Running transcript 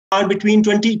are between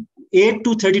 28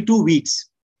 to 32 weeks.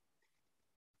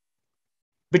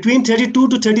 Between 32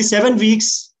 to 37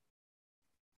 weeks,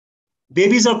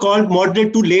 babies are called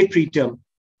moderate to late preterm.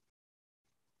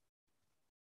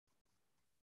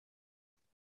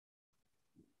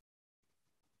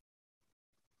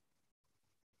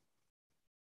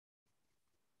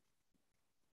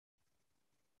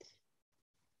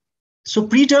 So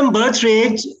preterm birth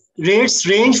rates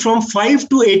range from 5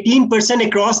 to 18%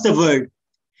 across the world,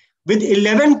 with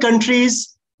 11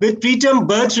 countries with preterm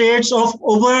birth rates of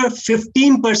over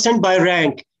 15% by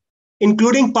rank,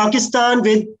 including Pakistan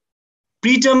with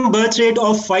preterm birth rate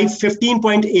of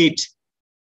 15.8.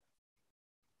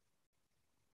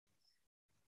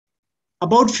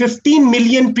 About 15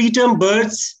 million preterm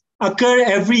births occur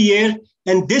every year,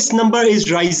 and this number is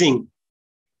rising.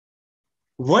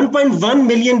 1.1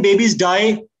 million babies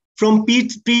die from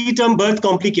preterm birth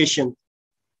complications.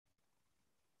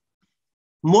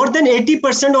 More than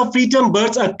 80% of preterm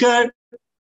births occur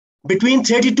between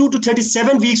 32 to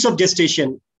 37 weeks of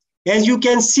gestation. As you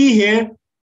can see here,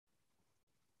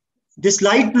 this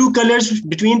light blue colors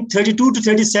between 32 to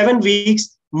 37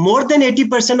 weeks, more than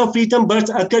 80% of preterm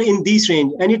births occur in this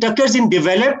range, and it occurs in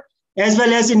developed as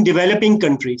well as in developing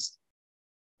countries.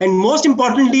 And most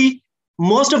importantly,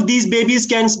 most of these babies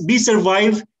can be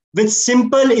survived with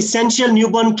simple, essential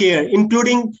newborn care,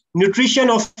 including nutrition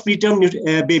of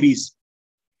preterm babies.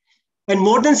 And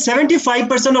more than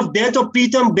 75% of death of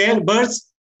preterm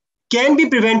births can be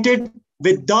prevented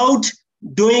without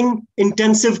doing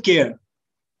intensive care.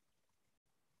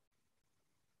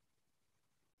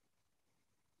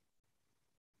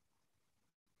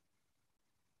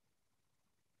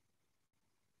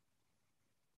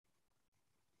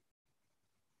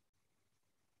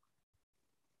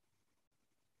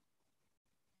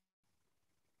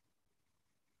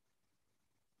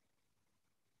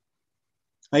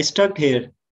 I stuck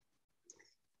here.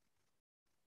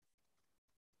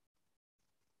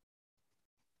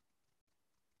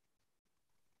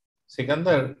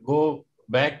 Sikandar, go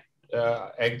back,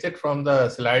 exit from the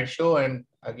slideshow and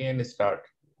again start.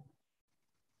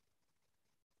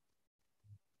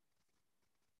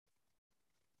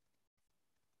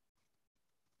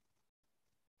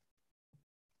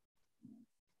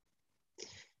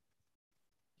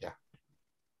 Yeah.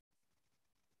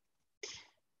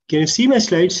 Can you see my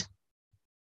slides?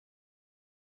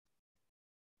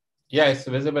 Yeah, it's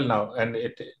visible now and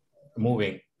it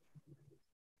moving.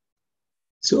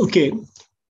 So, okay.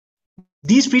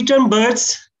 These preterm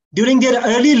births during their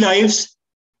early lives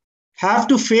have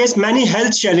to face many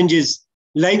health challenges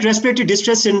like respiratory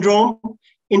distress syndrome,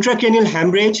 intracranial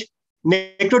hemorrhage,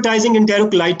 necrotizing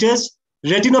enterocolitis,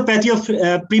 retinopathy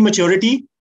of prematurity,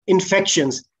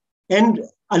 infections. And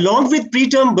along with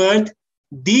preterm birth,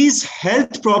 these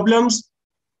health problems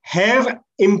have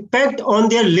impact on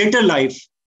their later life.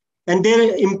 And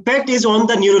their impact is on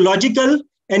the neurological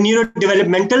and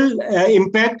neurodevelopmental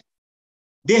impact.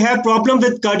 They have problems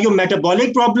with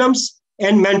cardiometabolic problems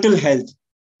and mental health.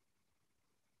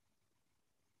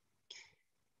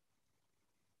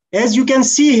 As you can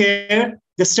see here,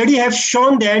 the study have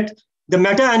shown that the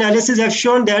meta-analysis have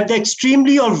shown that the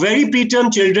extremely or very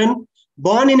preterm children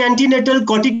born in antenatal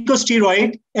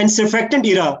corticosteroid and surfactant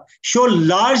era show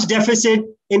large deficit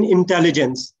in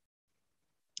intelligence.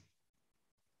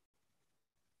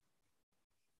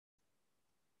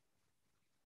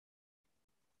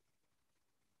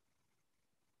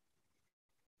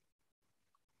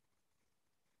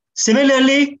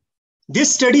 Similarly,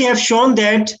 this study have shown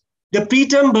that the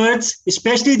preterm births,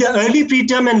 especially the early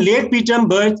preterm and late preterm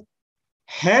birth,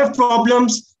 have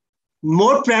problems,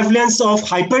 more prevalence of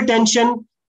hypertension,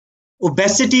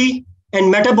 obesity,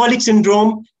 and metabolic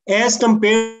syndrome as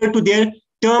compared to their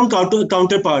term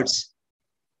counterparts.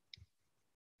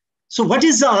 So what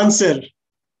is the answer?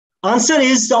 Answer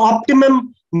is the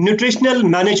optimum nutritional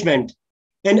management.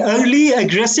 And early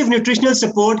aggressive nutritional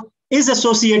support is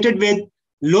associated with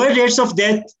lower rates of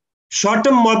death,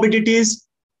 short-term morbidities,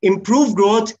 improved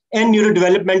growth, and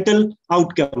neurodevelopmental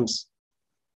outcomes.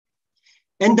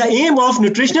 And the aim of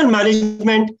nutritional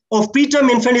management of preterm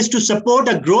infant is to support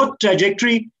a growth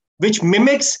trajectory which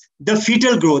mimics the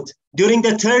fetal growth during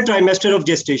the third trimester of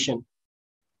gestation.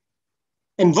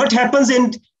 And what happens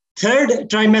in third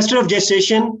trimester of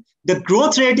gestation, the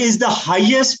growth rate is the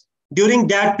highest during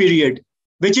that period,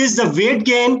 which is the weight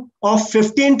gain of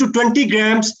 15 to 20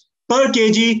 grams per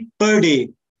kg per day.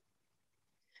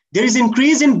 There is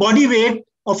increase in body weight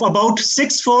of about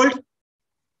 6-fold,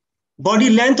 body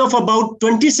length of about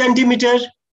 20 centimeters,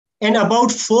 and about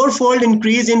 4-fold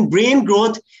increase in brain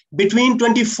growth between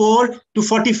 24 to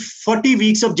 40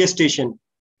 weeks of gestation.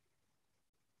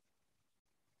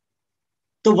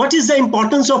 So what is the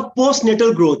importance of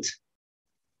postnatal growth?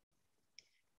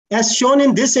 As shown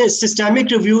in this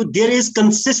systemic review, there is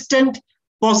consistent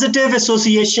positive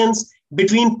associations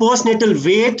between postnatal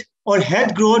weight or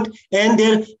head growth and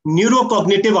their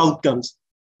neurocognitive outcomes.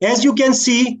 As you can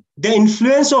see, the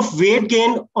influence of weight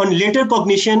gain on later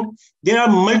cognition, there are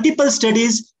multiple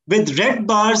studies with red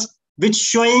bars which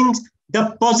showing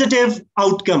the positive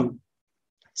outcome.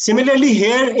 Similarly,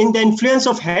 here in the influence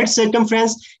of head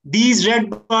circumference, these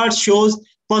red bars shows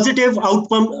positive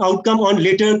outcome on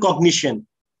later cognition.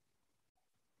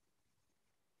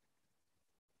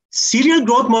 Serial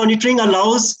growth monitoring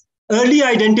allows early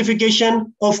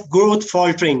identification of growth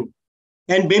faltering,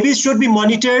 and babies should be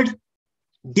monitored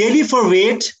daily for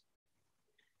weight,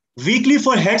 weekly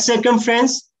for head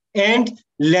circumference and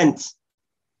length.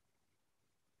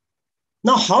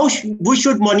 Now, how we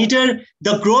should monitor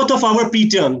the growth of our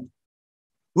preterm?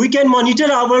 We can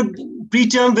monitor our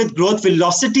preterm with growth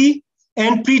velocity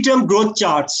and preterm growth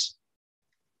charts.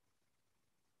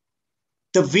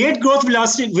 The weight growth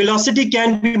velocity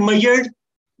can be measured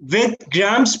with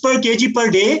grams per kg per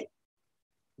day,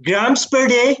 grams per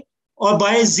day, or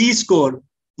by Z-score,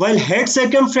 while head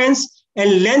circumference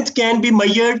and length can be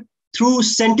measured through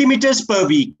centimeters per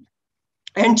week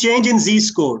and change in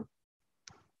Z-score.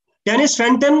 Dennis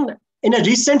Fenton, in a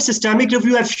recent systemic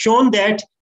review, have shown that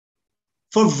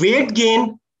for weight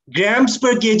gain, grams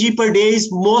per kg per day is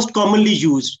most commonly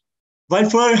used, while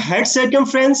for head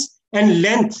circumference and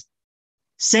length,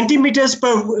 centimeters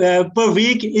per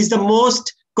week is the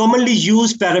most commonly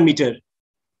used parameter.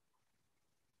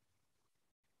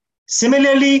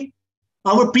 Similarly,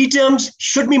 our preterms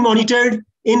should be monitored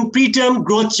in preterm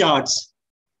growth charts.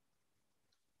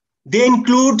 They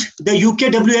include the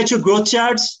UK WHO growth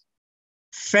charts,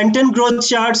 Fenton growth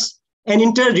charts,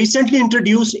 and recently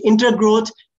introduced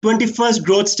intergrowth 21st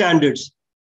growth standards.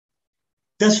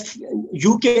 The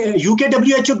UK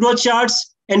WHO growth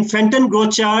charts and Fenton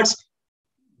growth charts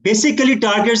basically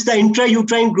targets the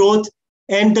intrauterine growth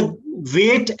and the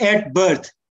weight at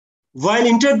birth, while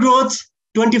intergrowth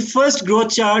 21st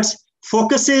growth charts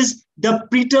focuses the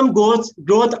preterm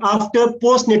growth after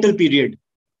postnatal period.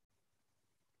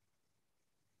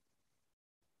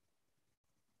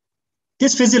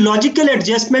 This physiological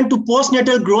adjustment to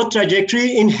postnatal growth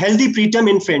trajectory in healthy preterm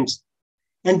infants.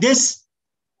 And this,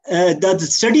 the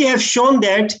study have shown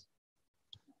that,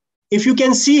 if you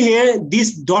can see here,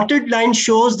 this dotted line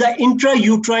shows the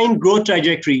intrauterine growth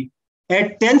trajectory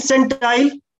at 10th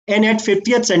centile and at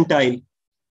 50th centile.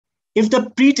 If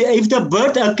the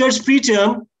birth occurs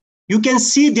preterm, you can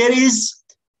see there is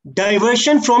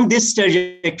diversion from this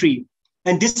trajectory.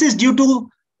 And this is due to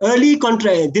early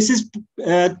contraction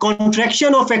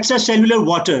of extracellular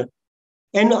water.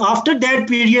 And after that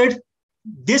period,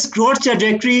 this growth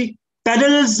trajectory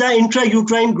parallels the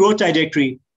intrauterine growth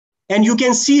trajectory. And you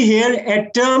can see here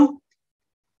at term,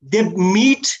 they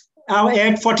meet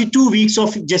at 42 weeks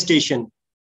of gestation.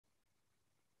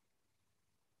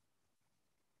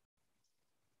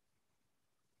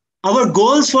 Our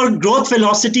goals for growth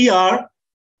velocity are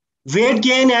weight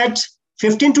gain at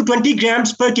 15 to 20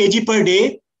 grams per kg per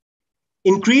day,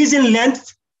 increase in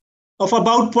length of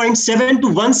about 0.7 to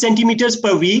 1 centimeters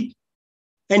per week,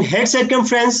 and head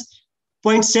circumference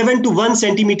 0.7 to 1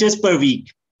 centimeters per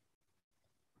week.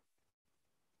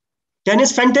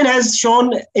 Dennis Fenton has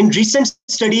shown in recent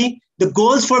study the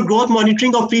goals for growth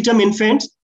monitoring of preterm infants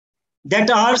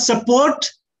that are support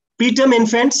preterm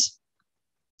infants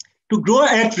to grow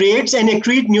at rates and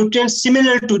accrete nutrients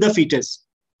similar to the fetus.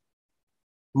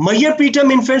 Measure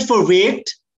preterm infants for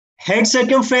weight, head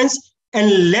circumference,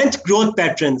 and length growth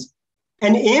patterns,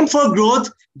 and aim for growth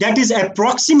that is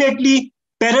approximately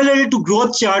parallel to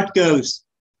growth chart curves.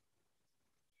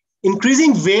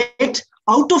 Increasing weight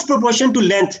out of proportion to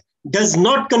length does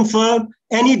not confer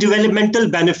any developmental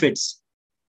benefits.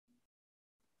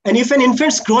 And if an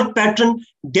infant's growth pattern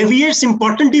deviates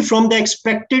importantly from the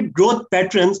expected growth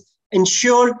patterns,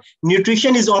 ensure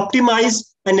nutrition is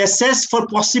optimized and assessed for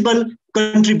possible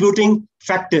contributing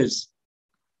factors.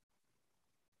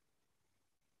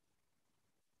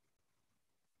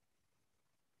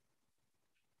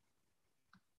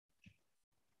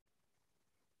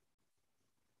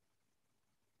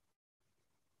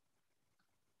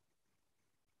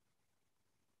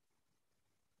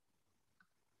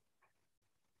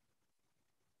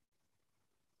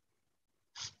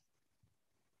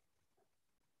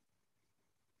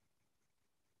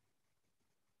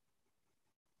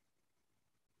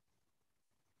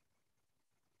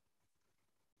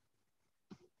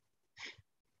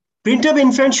 Preterm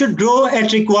infants should grow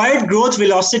at required growth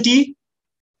velocity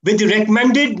with the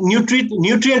recommended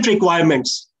nutrient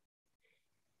requirements.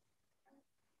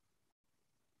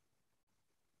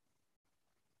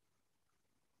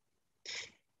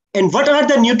 And what are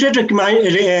the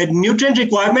nutrient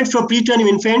requirements for preterm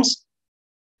infants?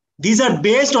 These are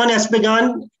based on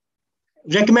Aspegan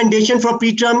recommendation for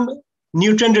preterm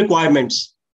nutrient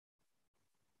requirements.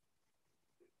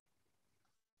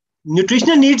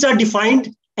 Nutritional needs are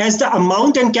defined as the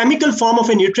amount and chemical form of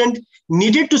a nutrient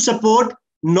needed to support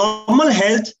normal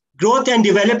health, growth, and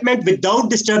development without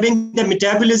disturbing the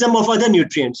metabolism of other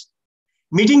nutrients.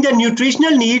 Meeting the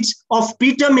nutritional needs of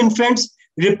preterm infants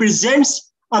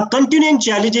represents a continuing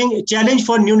challenge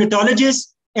for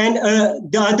neonatologists and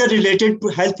the other related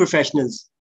health professionals.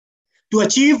 To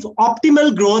achieve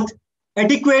optimal growth,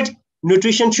 adequate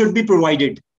nutrition should be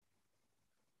provided.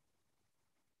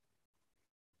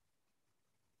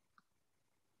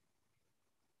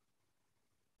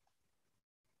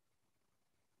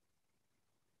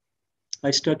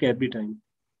 I stuck every time.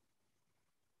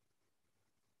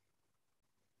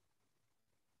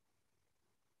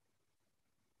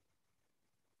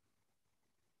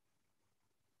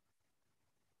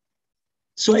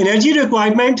 So energy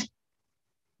requirement,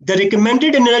 the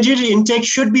recommended energy intake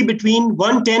should be between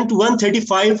 110 to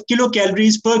 135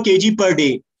 kilocalories per kg per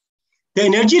day. The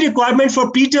energy requirement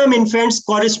for preterm infants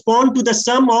correspond to the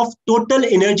sum of total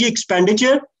energy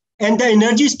expenditure and the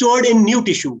energy stored in new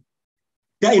tissue.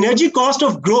 The energy cost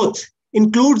of growth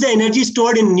includes the energy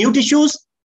stored in new tissues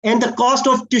and the cost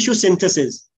of tissue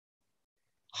synthesis.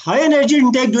 High energy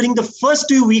intake during the first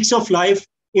 2 weeks of life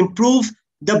improves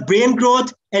the brain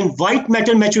growth and white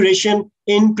matter maturation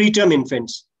in preterm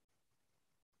infants.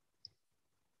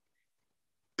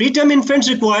 Preterm infants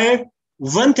require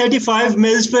 135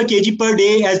 mils per kg per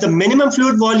day as the minimum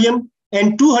fluid volume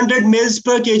and 200 mils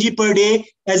per kg per day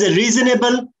as a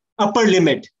reasonable upper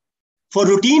limit. For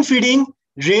routine feeding,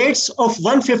 rates of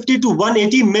 150 to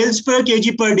 180 mils per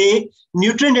kg per day,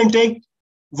 nutrient intake,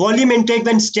 volume intake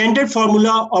when standard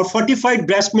formula or fortified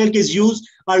breast milk is used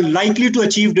are likely to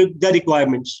achieve the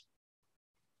requirements.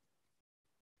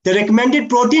 The recommended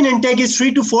protein intake is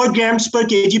 3 to 4 grams per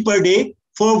kg per day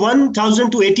for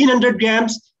 1000 to 1800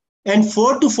 grams and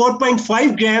 4 to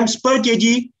 4.5 grams per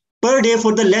kg per day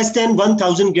for the less than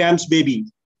 1000 grams baby.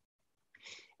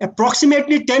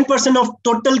 Approximately 10% of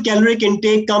total caloric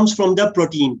intake comes from the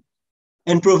protein,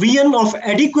 and provision of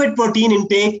adequate protein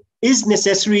intake is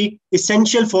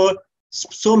essential for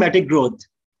somatic growth.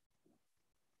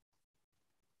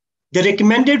 The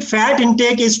recommended fat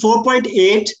intake is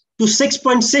 4.8 to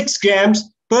 6.6 grams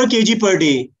per kg per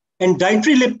day, and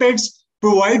dietary lipids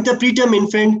provide the preterm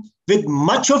infant with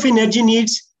much of energy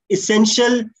needs,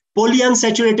 essential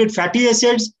polyunsaturated fatty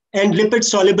acids, and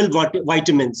lipid-soluble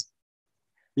vitamins.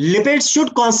 Lipids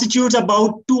should constitute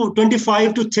about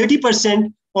 25 to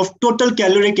 30% of total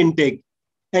caloric intake,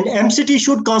 and MCT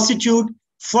should constitute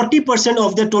 40%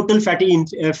 of the total fat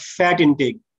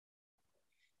intake.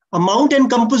 Amount and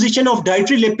composition of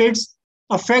dietary lipids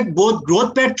affect both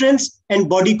growth patterns and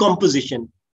body composition.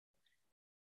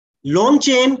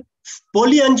 Long-chain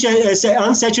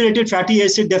polyunsaturated fatty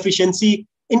acid deficiency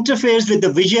interferes with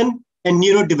the vision and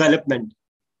neurodevelopment.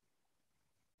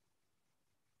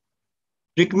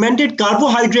 Recommended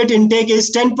carbohydrate intake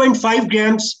is 10.5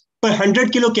 grams per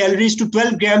 100 kilocalories to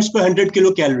 12 grams per 100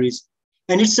 kilocalories.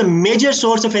 And it's a major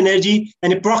source of energy,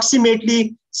 and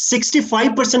approximately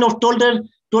 65% of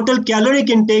total caloric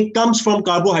intake comes from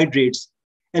carbohydrates.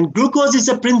 And glucose is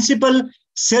the principal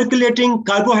circulating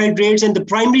carbohydrates and the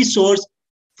primary source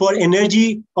for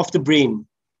energy of the brain.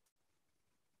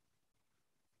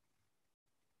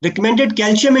 Recommended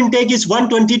calcium intake is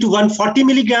 120 to 140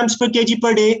 milligrams per kg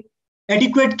per day.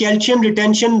 Adequate calcium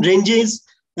retention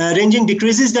ranging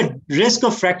decreases the risk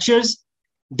of fractures,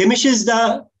 diminishes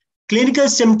the clinical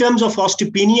symptoms of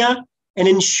osteopenia, and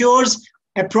ensures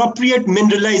appropriate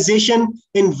mineralization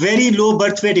in very low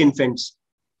birth weight infants.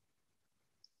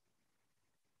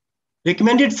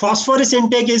 Recommended phosphorus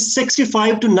intake is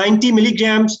 65 to 90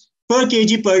 milligrams per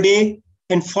kg per day,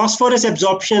 and phosphorus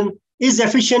absorption is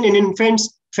efficient in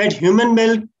infants fed human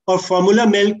milk or formula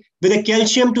milk with a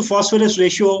calcium to phosphorus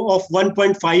ratio of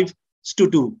 1.5 to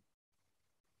 2.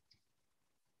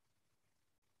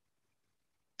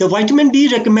 The vitamin D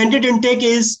recommended intake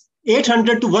is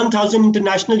 800 to 1000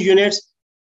 international units.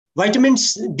 Vitamin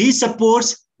D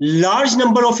supports large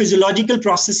number of physiological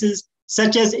processes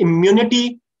such as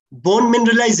immunity, bone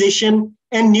mineralization,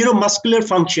 and neuromuscular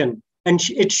function, and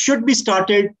it should be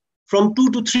started from 2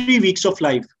 to 3 weeks of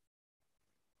life.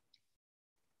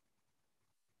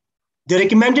 The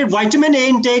recommended vitamin A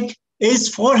intake is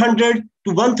 400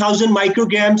 to 1000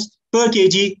 micrograms per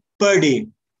kg per day.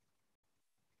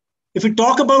 If we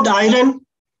talk about iron,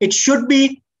 it should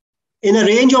be in a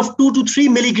range of 2 to 3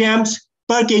 milligrams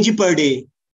per kg per day.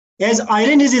 as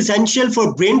iron is essential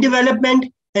for brain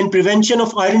development and prevention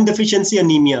of iron deficiency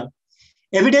anemia.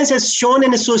 Evidence has shown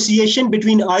an association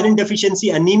between iron deficiency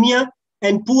anemia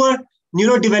and poor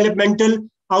neurodevelopmental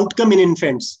outcome in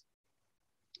infants.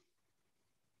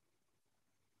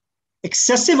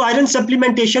 Excessive iron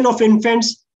supplementation of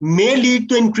infants may lead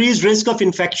to increased risk of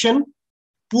infection,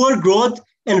 poor growth,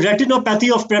 and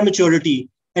retinopathy of prematurity.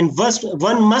 And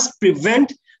one must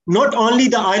prevent not only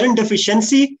the iron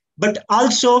deficiency, but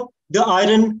also the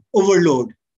iron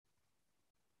overload.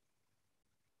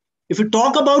 If we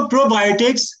talk about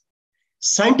probiotics,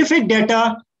 scientific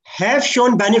data have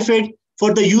shown benefit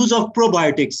for the use of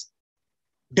probiotics.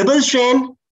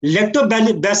 Double-strain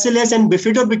Lactobacillus and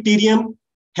Bifidobacterium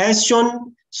has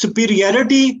shown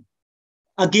superiority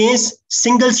against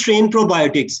single-strain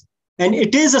probiotics, and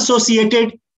it is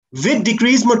associated with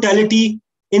decreased mortality,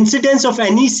 incidence of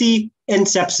NEC, and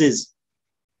sepsis.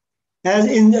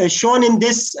 As shown in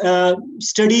this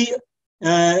study,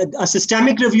 a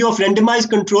systemic review of randomized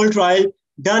control trial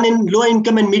done in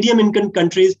low-income and medium-income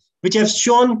countries, which have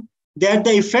shown that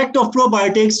the effect of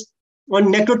probiotics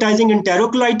on necrotizing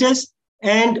enterocolitis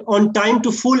and on time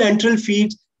to full enteral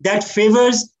feed that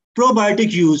favors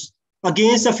probiotic use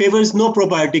against the favors no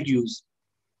probiotic use.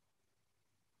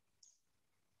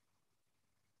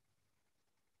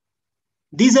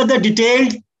 These are the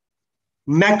detailed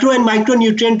macro and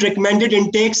micronutrient recommended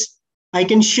intakes. I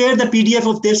can share the PDF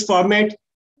of this format.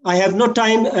 I have no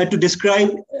time to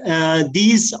describe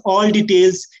these all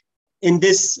details in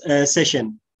this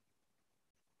session.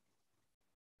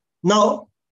 Now,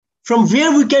 from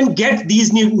where we can get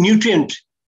these nutrients,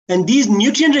 and these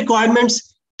nutrient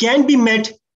requirements can be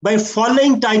met by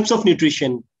following types of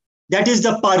nutrition. That is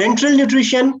the parenteral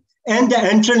nutrition and the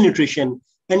enteral nutrition.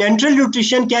 And enteral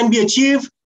nutrition can be achieved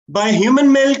by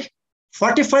human milk,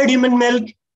 fortified human milk,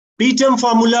 preterm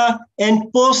formula,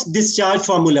 and post-discharge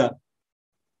formula.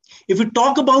 If we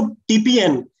talk about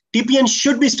TPN, TPN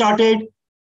should be started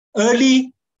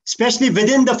early, especially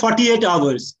within the 48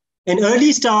 hours. An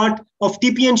early start of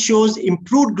TPN shows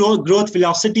improved growth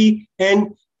velocity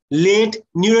and late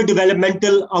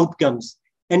neurodevelopmental outcomes.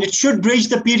 And it should bridge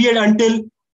the period until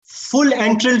full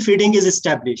enteral feeding is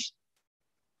established.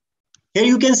 Here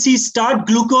you can see start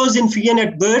glucose infusion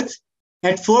at birth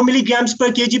at 4 milligrams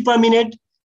per kg per minute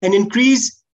and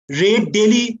increase rate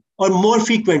daily or more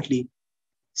frequently.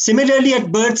 Similarly,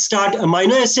 at birth, start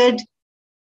amino acid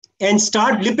and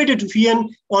start lipid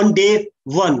infusion on day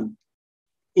 1.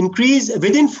 Increase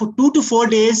within 2 to 4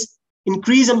 days,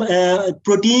 increase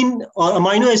protein or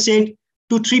amino acid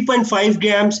to 3.5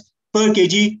 grams per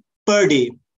kg per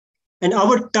day. And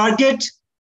our target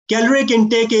caloric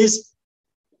intake is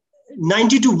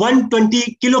 90 to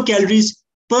 120 kilocalories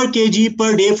per kg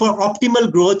per day for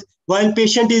optimal growth while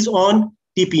patient is on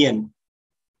TPN.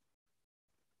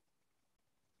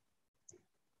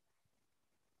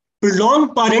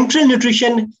 Prolonged parenteral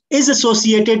nutrition is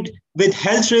associated with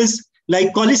health risks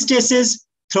like cholestasis,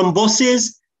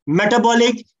 thrombosis,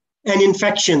 metabolic, and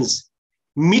infections.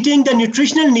 Meeting the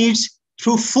nutritional needs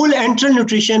through full enteral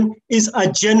nutrition is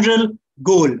a general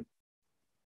goal.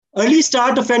 Early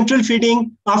start of enteral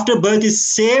feeding after birth is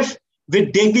safe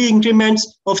with daily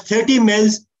increments of 30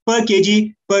 mils per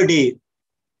kg per day.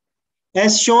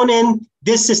 As shown in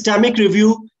this systemic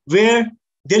review, where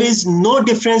there is no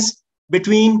difference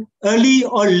between early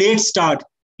or late start.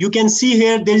 You can see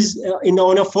here, there is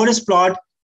on a forest plot,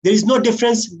 there is no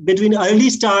difference between early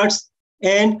starts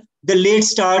and the late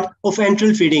start of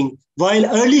enteral feeding, while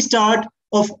early start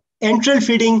of enteral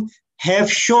feeding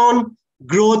have shown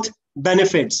growth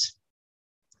benefits.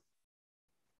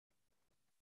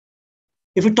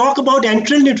 If we talk about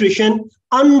enteral nutrition,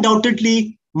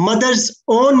 undoubtedly, mother's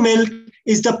own milk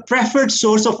is the preferred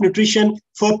source of nutrition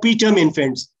for preterm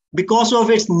infants because of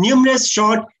its numerous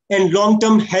short and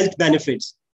long-term health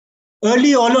benefits.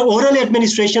 Early oral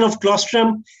administration of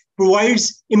colostrum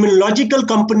provides immunological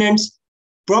components,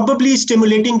 probably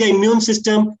stimulating the immune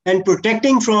system and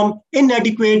protecting from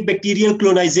inadequate bacterial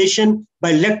colonization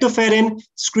by lactoferrin,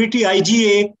 secretory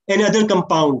IgA, and other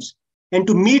compounds. And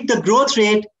to meet the growth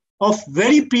rate of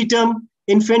very preterm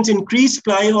infants, increased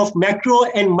supply of macro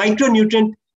and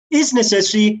micronutrient is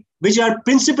necessary, which are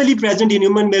principally present in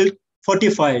human milk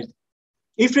fortified.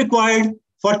 If required,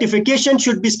 fortification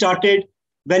should be started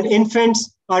when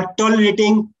infants are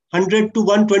tolerating 100 to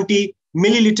 120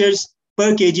 milliliters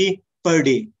per kg per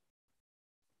day.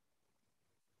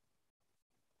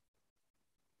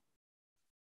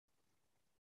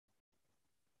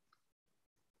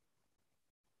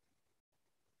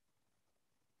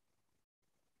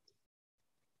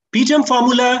 Preterm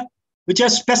formula, which are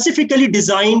specifically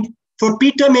designed for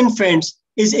preterm infants,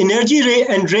 is energy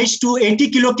enriched to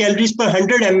 80 kilocalories per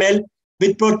 100 ml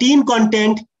with protein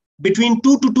content between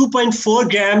 2 to 2.4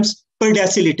 grams per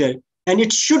deciliter. And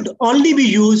it should only be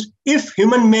used if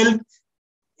human milk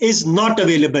is not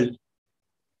available.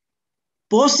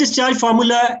 Post-discharge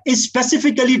formula is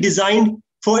specifically designed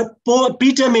for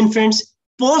preterm infants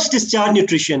post-discharge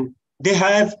nutrition. They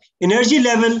have energy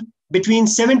level between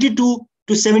 72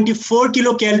 to 74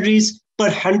 kilocalories per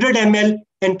 100 ml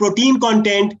and protein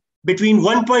content between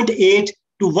 1.8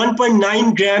 to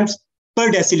 1.9 grams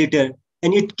per deciliter.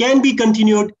 And it can be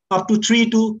continued up to 3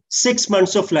 to 6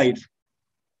 months of life.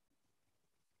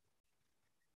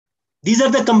 These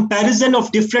are the comparison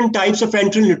of different types of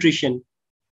enteral nutrition.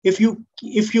 If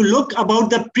you look about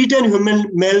the preterm human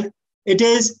milk,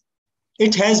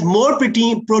 it has more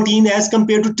protein as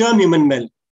compared to term human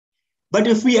milk. But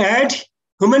if we add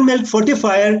human milk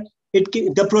fortifier,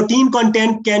 the protein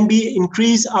content can be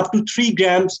increased up to 3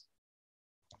 grams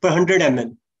per 100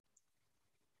 ml.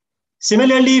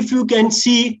 Similarly, if you can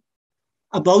see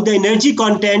about the energy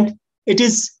content, it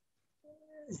is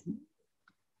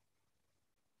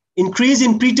increase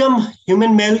in preterm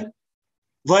human milk,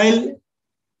 while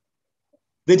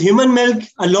with human milk,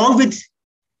 along with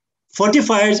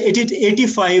fortifiers, it is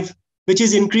 85, which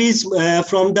is increased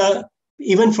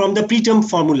even from the preterm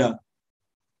formula.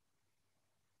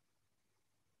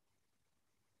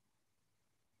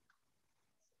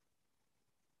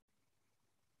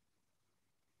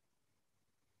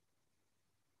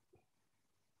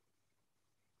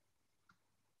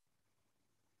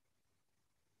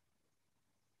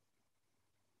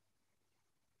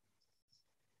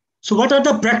 So what are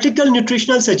the practical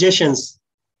nutritional suggestions?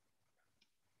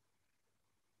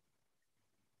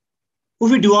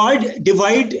 We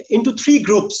divide into 3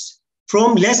 groups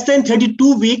from less than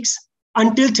 32 weeks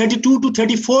until 32 to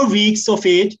 34 weeks of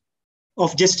age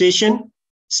of gestation.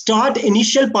 Start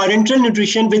initial parenteral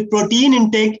nutrition with protein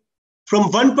intake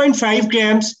from 1.5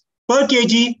 grams per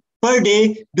kg per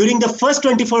day during the first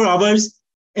 24 hours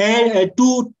and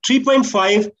to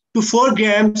 3.5 to 4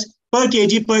 grams per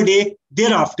kg per day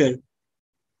thereafter.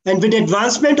 And with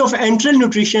advancement of enteral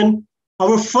nutrition,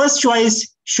 our first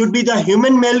choice should be the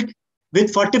human milk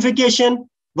with fortification,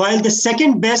 while the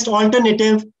second best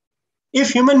alternative, if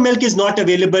human milk is not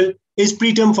available, is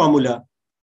preterm formula.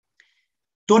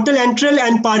 Total enteral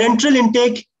and parenteral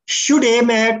intake should aim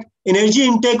at energy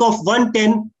intake of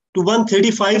 110 to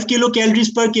 135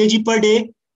 kilocalories per kg per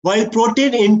day, while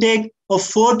protein intake of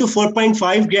 4 to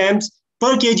 4.5 grams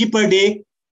per kg per day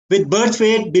with birth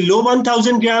weight below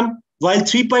 1000 gram, while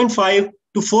 3.5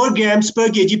 to 4 grams per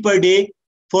kg per day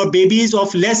for babies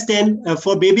of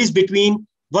for babies between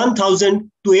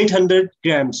 1000 to 800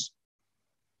 grams.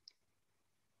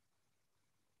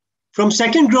 From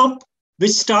second group,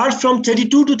 which starts from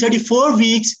 32 to 34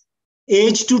 weeks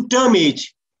age to term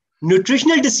age,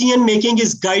 nutritional decision making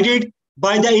is guided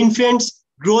by the infant's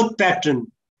growth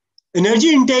pattern. Energy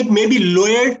intake may be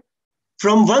lowered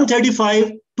from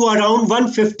 135 to around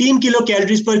 115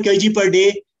 kilocalories per kg per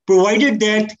day, provided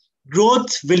that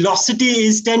growth velocity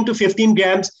is 10 to 15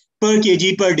 grams per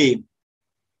kg per day.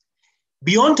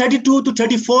 Beyond 32 to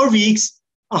 34 weeks,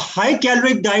 a high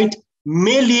caloric diet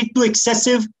may lead to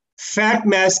excessive fat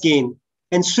mass gain,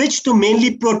 and switch to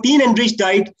mainly protein-enriched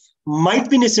diet might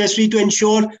be necessary to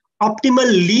ensure optimal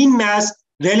lean mass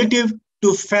relative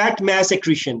to fat mass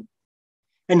accretion.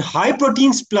 And high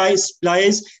protein supplies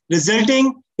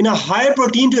resulting in a higher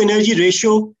protein to energy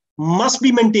ratio must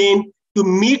be maintained to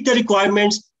meet the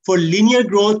requirements for linear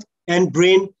growth and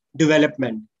brain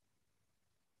development.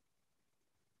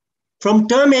 From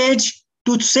term age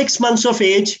to 6 months of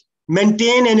age,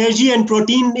 maintain energy and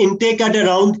protein intake at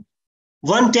around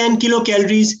 110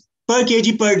 kilocalories per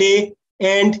kg per day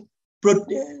and around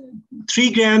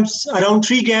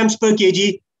 3 grams per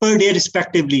kg per day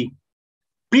respectively.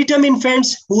 Preterm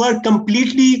infants who are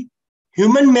completely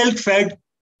human milk fed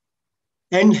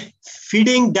and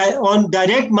feeding on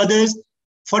direct mothers,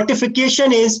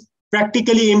 fortification is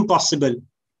practically impossible.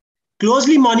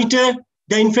 Closely monitor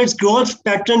the infant's growth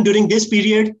pattern during this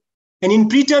period, and in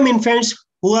preterm infants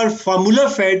who are formula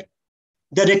fed,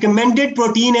 the recommended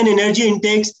protein and energy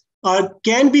intakes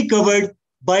can be covered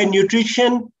by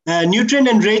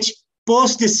nutrient-enriched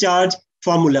post-discharge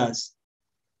formulas.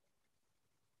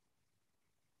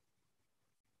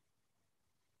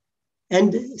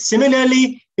 And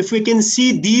similarly, if we can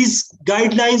see these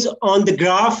guidelines on the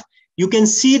graph, you can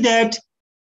see that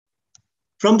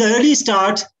from the early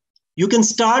start, you can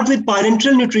start with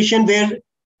parenteral nutrition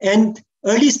and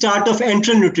early start of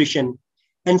enteral nutrition,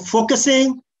 and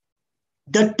focusing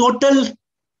the total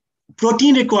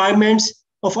protein requirements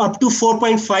of up to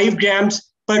 4.5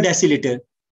 grams per deciliter,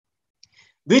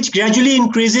 which gradually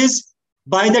increases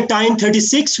by the time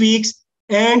 36 weeks,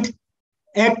 and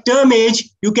at term age,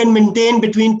 you can maintain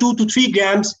between 2 to 3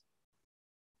 grams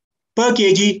per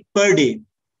kg per day.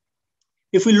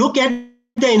 If we look at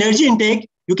the energy intake,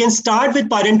 you can start with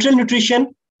parenteral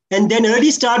nutrition and then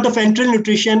early start of enteral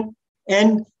nutrition,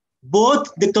 and both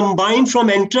the combined from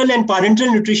enteral and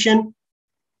parenteral nutrition,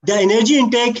 the energy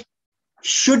intake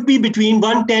should be between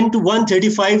 110 to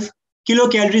 135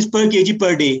 kilocalories per kg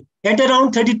per day. At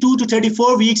around 32 to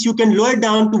 34 weeks, you can lower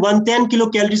down to 110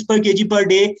 kilocalories per kg per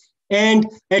day, and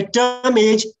at term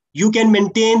age, you can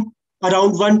maintain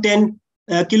around 110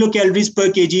 kilocalories per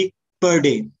kg per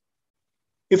day.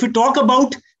 If we talk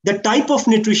about the type of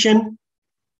nutrition,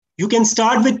 you can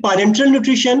start with parenteral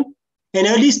nutrition, an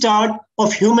early start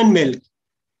of human milk.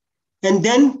 And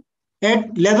then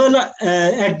at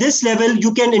this level,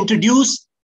 you can introduce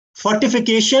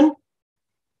fortification,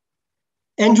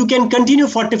 and you can continue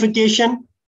fortification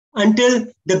until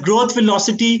the growth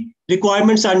velocity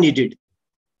requirements are needed.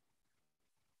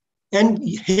 And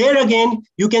here again,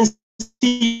 you can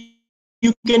see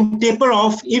you can taper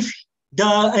off. If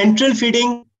the enteral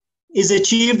feeding is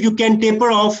achieved, you can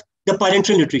taper off the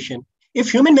parenteral nutrition.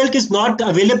 If human milk is not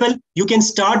available, you can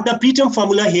start the preterm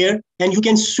formula here, and you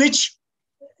can switch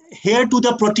here to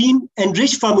the protein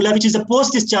enriched formula, which is a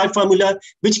post-discharge formula,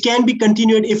 which can be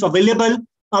continued if available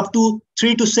up to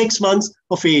 3 to 6 months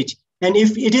of age. And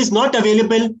if it is not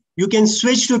available, you can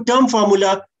switch to term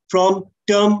formula from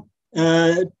term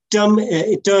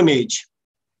age.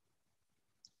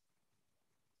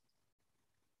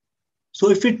 So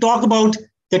if we talk about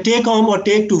the take-home or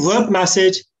take-to-work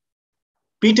message,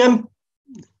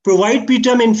 provide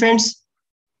preterm infants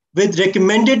with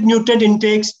recommended nutrient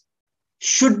intakes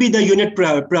should be the unit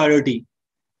priority.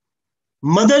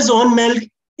 Mother's own milk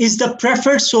is the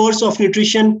preferred source of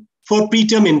nutrition for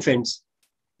preterm infants,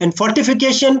 and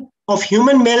fortification of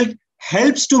human milk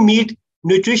helps to meet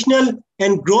nutritional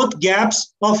and growth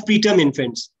gaps of preterm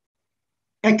infants.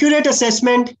 Accurate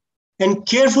assessment and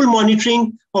careful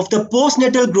monitoring of the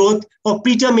postnatal growth of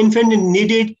preterm infant is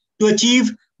needed to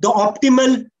achieve the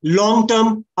optimal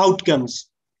long-term outcomes.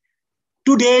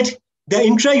 To date, the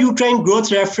intrauterine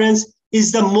growth reference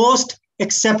is the most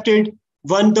accepted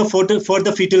one for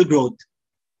the fetal growth.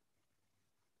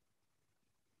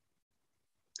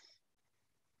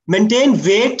 Maintain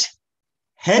weight,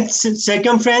 head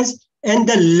circumference, and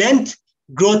the length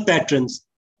growth patterns.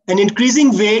 An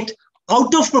increasing weight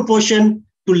out of proportion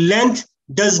to length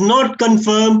does not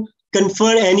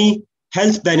confer any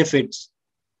health benefits.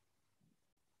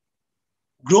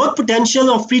 Growth potential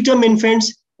of preterm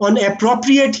infants on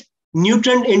appropriate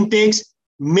nutrient intakes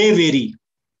may vary.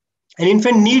 An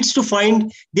infant needs to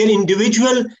find their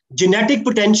individual genetic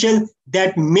potential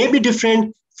that may be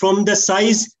different from the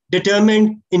size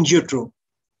determined in utero.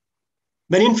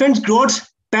 When infants'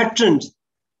 growth patterns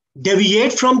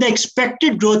deviate from the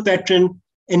expected growth pattern,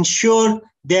 ensure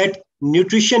that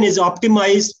nutrition is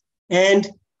optimized and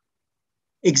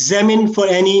examine for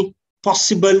any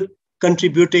possible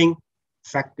contributing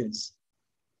factors.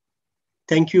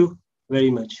 Thank you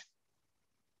very much.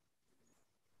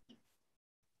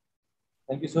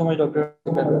 Thank you so much, Dr.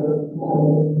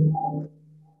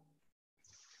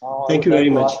 Thank you very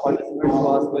much. Participants to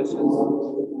ask questions.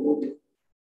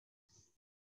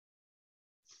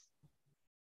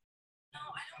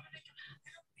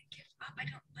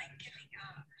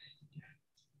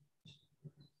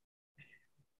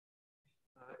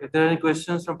 If there are any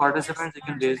questions from participants, you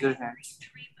can raise your hands.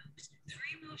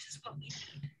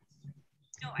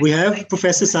 We have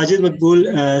Professor Sajid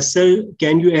Maqbool. Sir,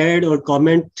 can you add or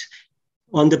comment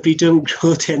on the preterm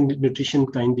growth and nutrition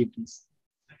kindly, please?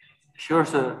 Sure,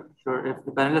 sir. Sure. If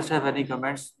the panelists have any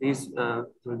comments, please,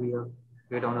 will be a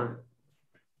great honor.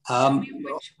 I'm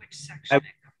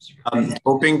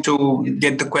hoping to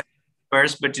get the question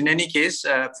first, but in any case,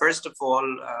 first of all,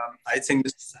 I think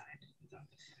this,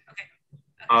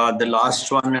 the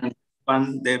last one and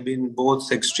one, they've been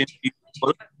both extremely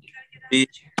useful. The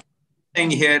thing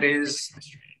here is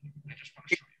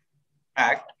the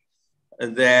fact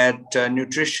that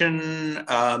nutrition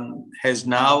has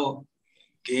now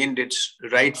gained its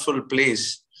rightful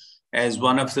place as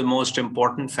one of the most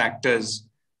important factors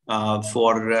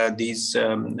for these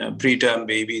preterm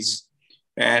babies.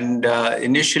 And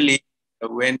initially,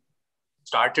 when we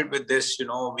started with this,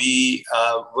 we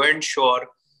weren't sure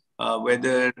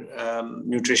whether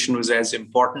nutrition was as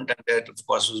important, and that, of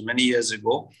course, was many years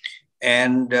ago.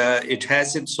 And it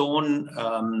has its own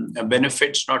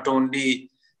benefits, not only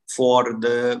for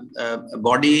the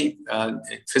body,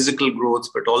 physical growth,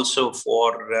 but also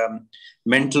for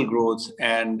mental growth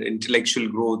and intellectual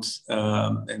growth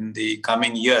in the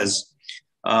coming years.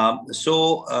 The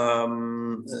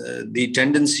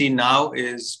tendency now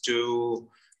is to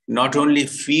not only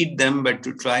feed them, but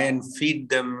to try and feed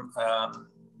them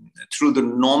through the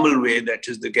normal way, that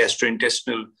is the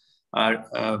gastrointestinal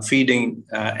feeding,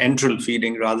 enteral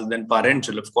feeding rather than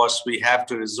parental. Of course, we have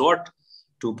to resort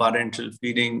to parental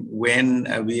feeding when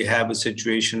we have a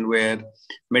situation where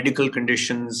medical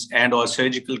conditions and or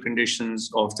surgical conditions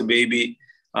of the baby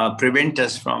prevent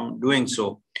us from doing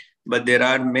so. But there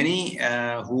are many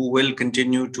who will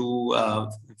continue to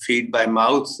feed by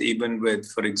mouth, even with,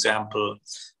 for example,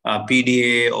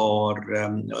 PDA or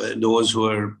those who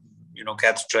are,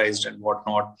 catheterized and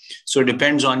whatnot. So it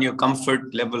depends on your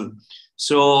comfort level.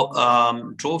 So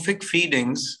trophic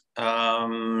feedings,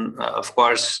 of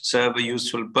course, serve a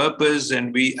useful purpose.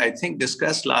 And I think,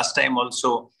 discussed last time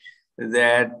also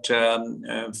that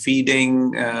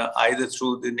feeding either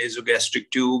through the nasogastric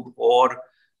tube or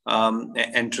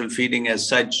enteral feeding as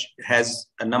such has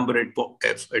a number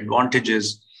of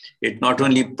advantages. It not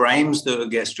only primes the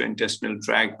gastrointestinal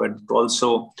tract, but it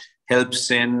also helps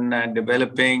in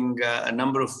developing a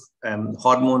number of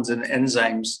hormones and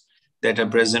enzymes that are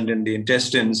present in the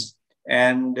intestines,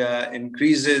 and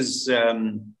increases,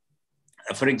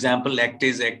 for example,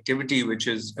 lactase activity, which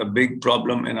is a big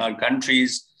problem in our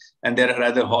countries. And there are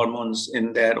other hormones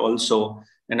in there also.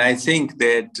 And I think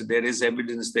that there is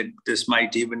evidence that this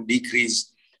might even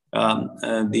decrease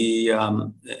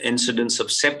the incidence of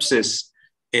sepsis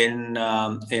in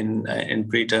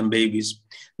preterm babies.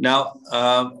 Now,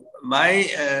 my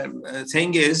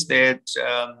thing is that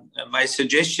my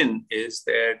suggestion is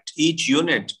that each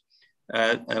unit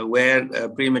where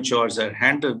prematures are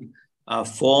handled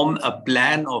form a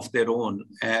plan of their own,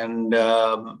 and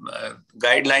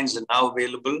guidelines are now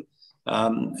available.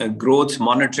 Growth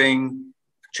monitoring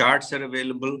charts are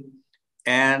available,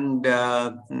 and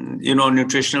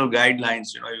nutritional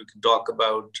guidelines. You can talk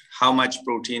about how much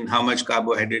protein, how much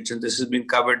carbohydrates, and this has been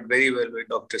covered very well by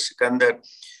Dr. Sikandar.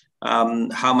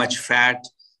 How much fat,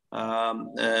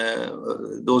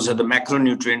 those are the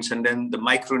macronutrients, and then the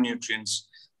micronutrients,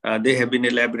 they have been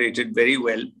elaborated very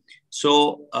well.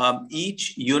 So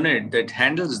each unit that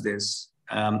handles this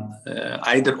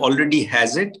either already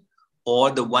has it,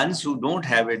 or the ones who don't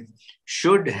have it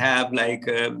should have like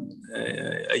a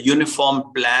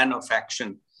uniform plan of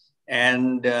action.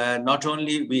 And not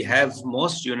only we have,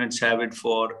 most units have it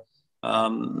for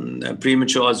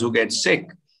prematures who get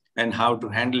sick and how to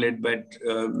handle it, but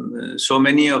so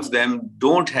many of them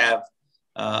don't have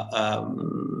a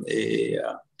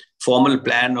formal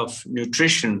plan of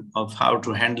nutrition of how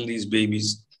to handle these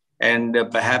babies. And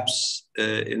perhaps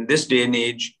in this day and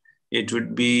age, it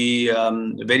would be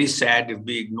very sad if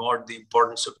we ignored the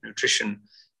importance of nutrition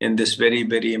in this very,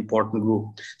 very important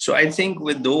group. So I think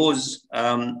with those,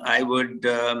 I would,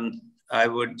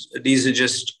 these are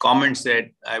just comments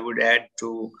that I would add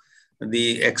to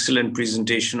the excellent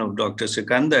presentation of Dr.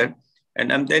 Sikandar.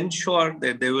 And I'm then sure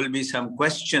that there will be some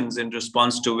questions in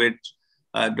response to which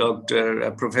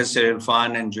Professor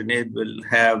Irfan and Junaid will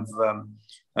have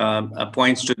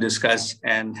points to discuss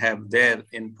and have their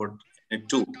input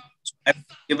too. So I've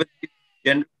given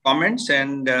general comments,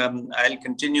 and I'll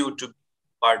continue to be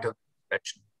part of the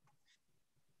discussion.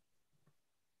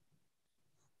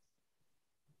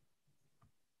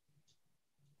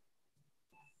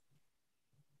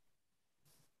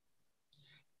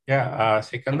 Yeah,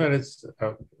 Sikandar, it's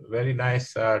a very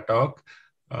nice talk.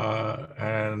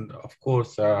 And of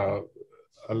course,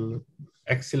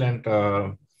 excellent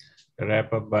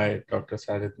wrap up by Dr.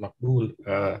 Sajid Maqbool.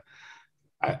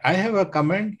 I have a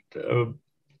comment.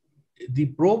 The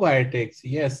probiotics,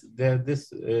 yes,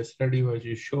 this study was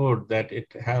you showed that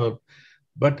it helped,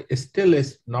 but still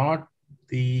is not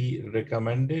the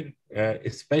recommended,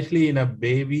 especially in a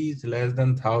baby's less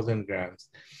than 1,000 grams.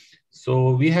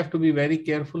 So we have to be very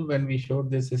careful when we show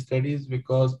these studies,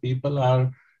 because people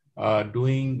are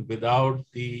doing without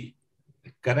the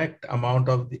correct amount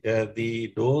of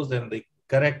the dose and the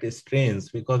correct strains,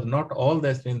 because not all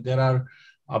the strains, there are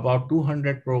about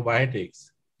 200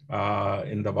 probiotics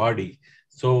in the body.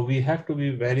 So we have to be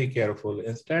very careful.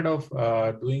 Instead of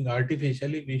doing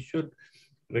artificially, we should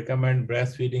recommend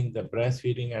breastfeeding, the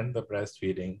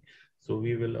breastfeeding. So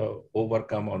we will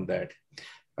overcome on that.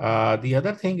 The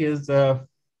other thing is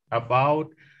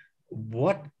about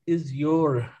what is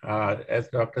your, as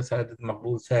Dr. Sajid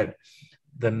Maqbool said,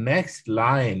 the next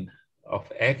line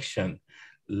of action.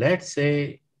 Let's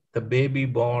say the baby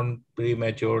born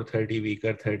premature, 30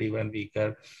 weeker, 31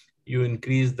 weeker, you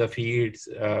increase the feeds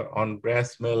on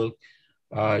breast milk,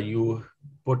 you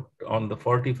put on the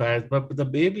fortifiers, but the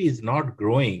baby is not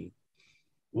growing.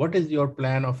 What is your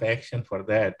plan of action for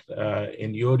that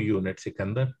in your unit,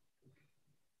 Sikandar?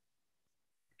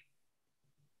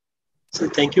 So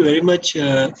thank you very much.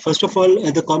 First of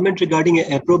all, the comment regarding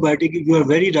a probiotic, you are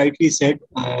very rightly said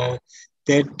that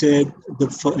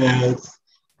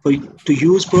to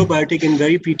use probiotic in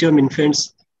very preterm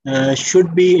infants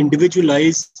should be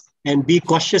individualized and be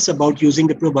cautious about using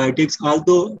the probiotics,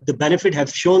 although the benefit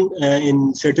have shown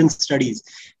in certain studies.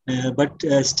 But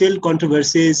still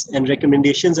controversies and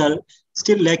recommendations are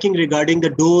still lacking regarding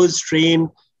the dose, strain,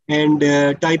 and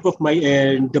type of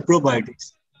the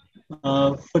probiotics.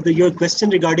 For your question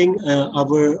regarding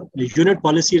our unit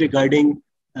policy regarding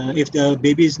if the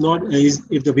baby is not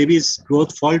if the baby's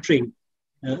growth faltering,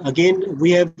 again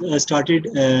we have started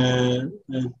the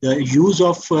use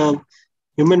of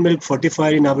human milk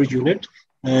fortifier in our unit,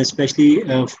 especially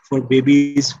for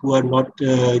babies who are not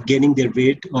gaining their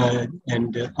weight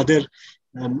and other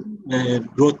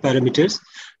growth parameters.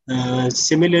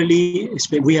 Similarly,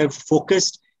 we have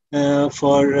focused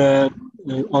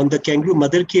on the kangaroo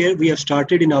mother care. We have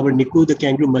started in our NICU the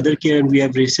kangaroo mother care, and we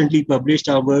have recently published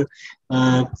our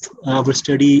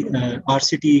study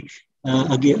RCT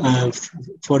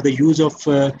for the use of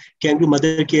kangaroo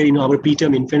mother care in our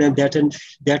preterm infant, and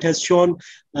that has shown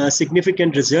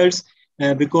significant results.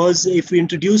 Because if we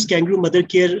introduce kangaroo mother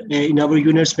care in our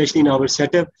unit, especially in our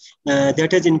setup,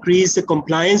 that has increased the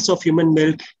compliance of human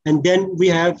milk. And then we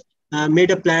have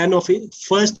made a plan of it.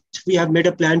 First, we have made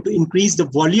a plan to increase the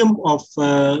volume of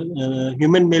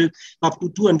human milk up to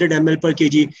 200 ml per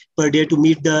kg per day to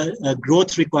meet the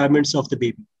growth requirements of the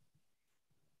baby.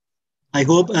 I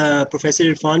hope Professor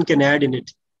Irfan can add in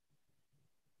it.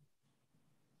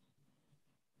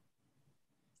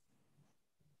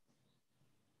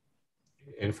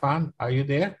 Irfan, are you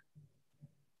there?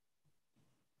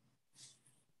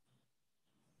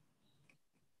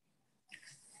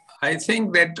 I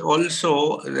think that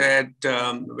also that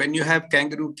when you have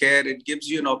kangaroo care, it gives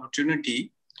you an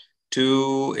opportunity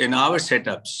to, in our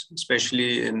setups,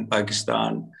 especially in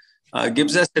Pakistan,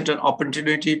 gives us an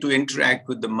opportunity to interact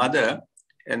with the mother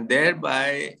and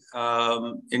thereby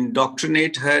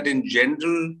indoctrinate her in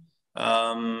general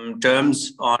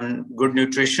terms on good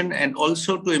nutrition, and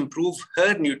also to improve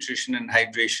her nutrition and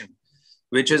hydration,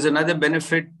 which is another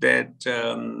benefit that,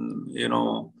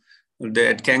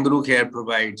 that kangaroo care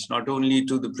provides, not only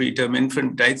to the preterm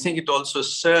infant. I think it also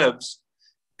serves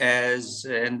as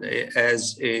a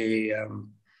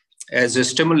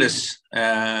stimulus,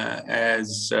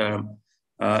 as a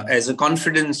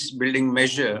confidence building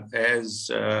measure, as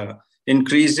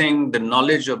increasing the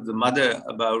knowledge of the mother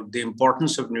about the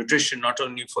importance of nutrition, not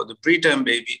only for the preterm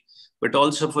baby, but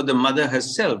also for the mother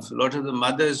herself. A lot of the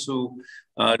mothers who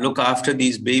look after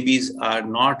these babies are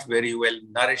not very well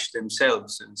nourished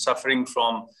themselves and suffering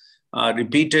from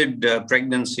repeated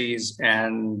pregnancies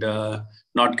and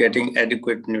not getting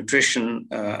adequate nutrition,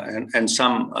 and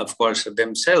some, of course,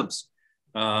 themselves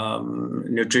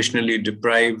nutritionally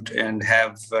deprived and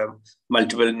have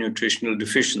multiple nutritional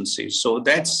deficiencies. So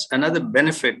that's another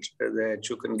benefit that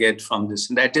you can get from this,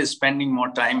 and that is spending more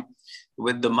time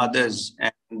with the mothers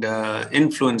and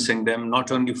influencing them,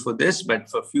 not only for this, but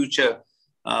for future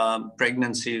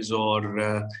pregnancies,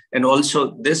 and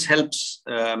also this helps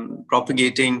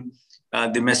propagating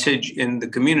the message in the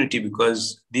community,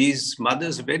 because these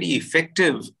mothers are very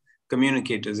effective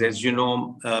communicators. As you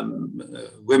know,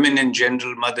 women in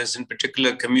general, mothers in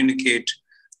particular, communicate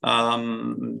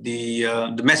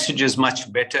the messages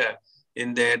much better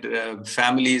in their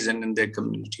families and in their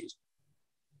communities.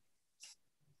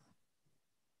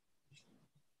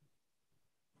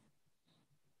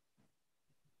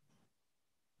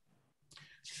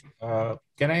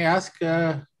 Can I ask?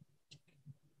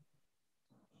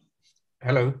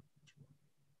 Hello.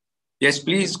 Yes,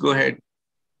 please go ahead.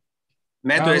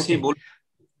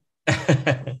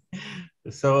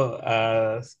 So,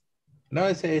 no,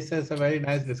 it's a very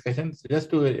nice discussion. So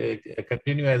just to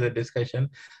continue as a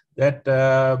discussion, that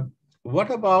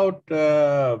what about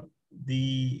the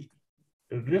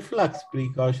reflux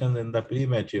precautions in the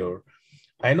premature?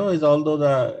 I know is although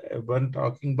the one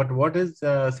talking, but what is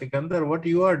Sikandar? What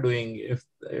you are doing if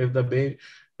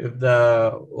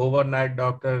the overnight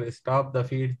doctor stop the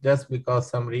feed just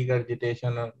because some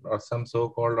regurgitation or some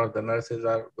so-called, or the nurses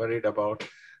are worried about?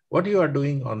 What you are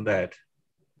doing on that?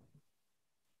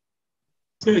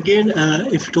 So again,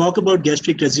 if you talk about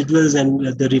gastric residuals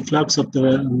and the reflux of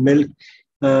the milk,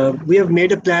 we have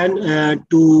made a plan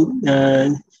to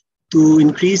to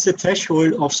increase the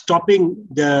threshold of stopping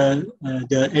the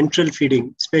enteral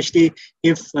feeding, especially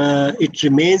if it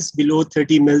remains below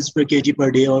 30 mils per kg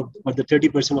per day, or the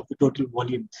 30% of the total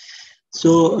volume.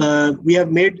 So we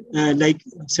have made like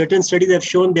certain studies have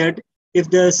shown that if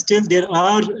still there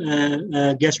are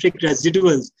gastric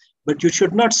residuals, but you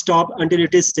should not stop until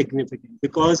it is significant,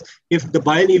 because if the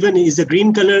bile even is a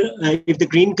green color, if the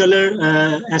green color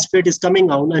aspirate is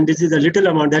coming out and this is a little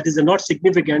amount, that is not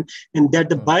significant, and that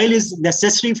the bile is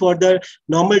necessary for the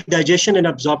normal digestion and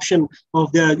absorption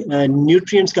of the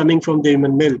nutrients coming from the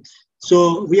human milk.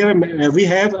 So we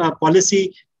have a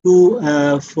policy to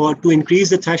increase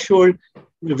the threshold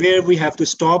where we have to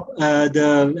stop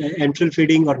the enteral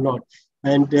feeding or not.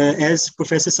 And as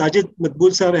Professor Sajid Makbul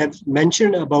Sahab have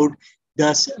mentioned about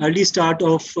the early start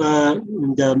of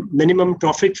the minimum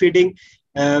trophic feeding,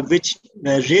 which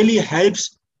really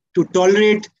helps to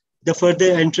tolerate the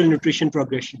further enteral nutrition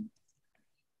progression.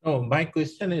 Oh, my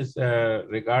question is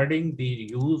regarding the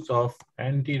use of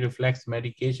anti-reflux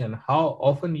medication. How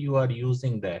often you are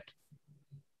using that?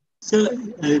 So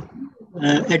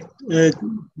at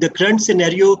the current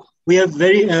scenario, we have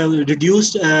very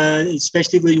reduced,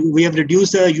 especially we have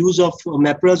reduced the use of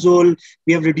omeprazole.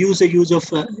 We have reduced the use of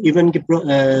even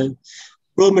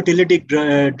pro-motility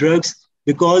drugs,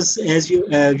 because as you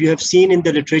have seen in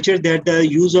the literature that the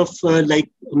use of like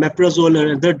omeprazole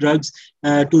or other drugs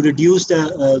to reduce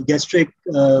the gastric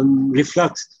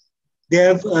reflux, they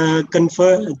have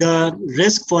conferred the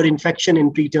risk for infection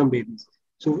in preterm babies.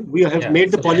 So we have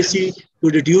made the policy to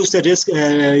reduce the risk,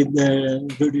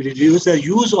 reduce the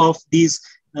use of these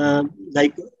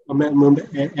like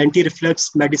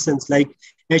anti-reflux medicines like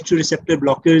H2 receptor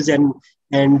blockers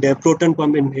and proton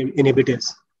pump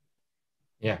inhibitors.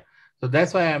 Yeah, so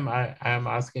that's why I'm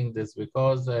asking this,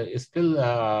 because still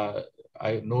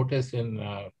I noticed in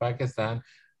Pakistan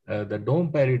the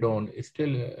domperidone is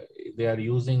still they are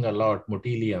using a lot,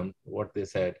 motilium, what they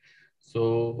said.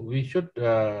 So we should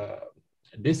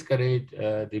discourage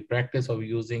the practice of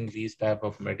using these type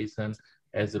of medicine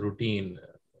as a routine,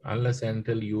 unless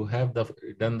until you have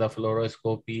done the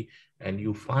fluoroscopy and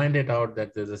you find it out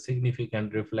that there's a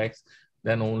significant reflex,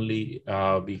 then only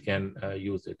we can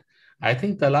use it. I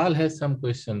think Talal has some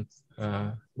questions.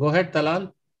 Go ahead,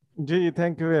 Talal. Ji,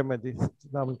 thank you very much.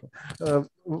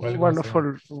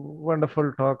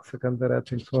 Wonderful talk, Sikandar. I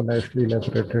think so nicely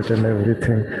elaborated and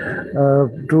everything.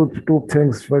 Two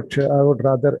things which I would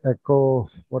rather echo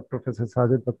what Professor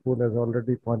Sajid Makbul has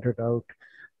already pointed out,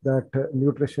 that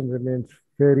nutrition remains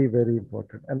very, very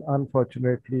important. And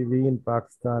unfortunately, we in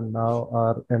Pakistan now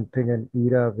are entering an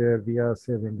era where we are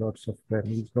saving lots of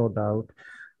pennies, no doubt.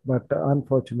 But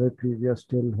unfortunately, we are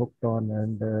still hooked on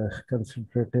and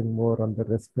concentrating more on the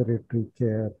respiratory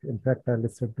care. In fact, I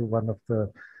listened to one of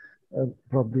the,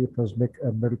 probably it was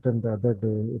Milton the other day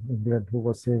in England, who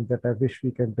was saying that I wish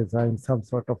we can design some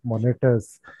sort of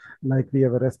monitors, like we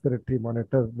have a respiratory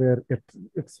monitor where it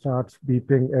starts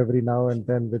beeping every now and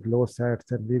then with low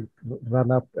sats, and we run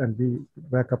up and we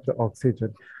back up the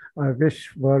oxygen. I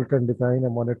wish world can design a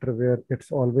monitor where it's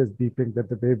always beeping that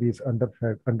the baby is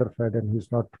underfed and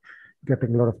he's not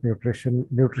getting a lot of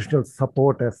nutritional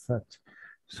support as such.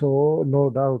 So no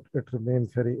doubt it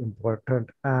remains very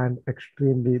important and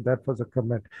extremely, that was a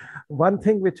comment. One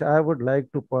thing which I would like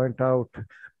to point out,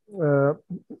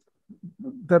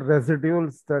 the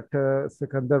residuals that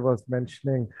Sikandar was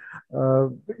mentioning,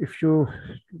 if you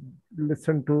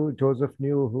listen to Joseph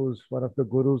New, who's one of the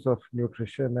gurus of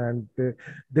nutrition, and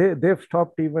they've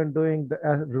stopped even doing the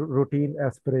routine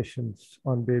aspirations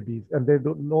on babies, and they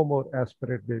do no more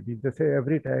aspirate babies. They say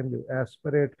every time you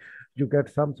aspirate, you get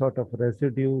some sort of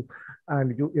residue,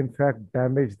 and you in fact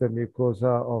damage the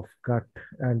mucosa of gut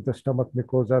and the stomach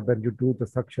mucosa when you do the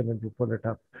suction and you pull it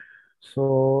up.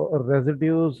 So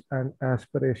residues and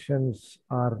aspirations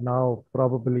are now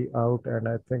probably out, and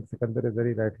I think Sikandar has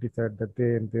very rightly said that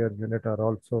they in their unit are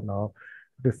also now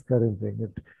discouraging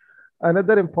it.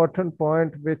 Another important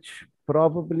point, which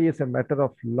probably is a matter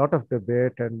of lot of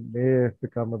debate and may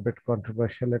become a bit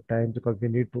controversial at times because we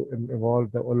need to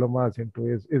involve the ulamas into,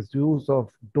 is use of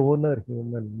donor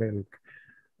human milk.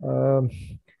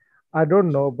 I don't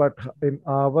know, but in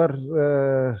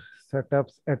our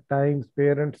setups, at times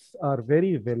parents are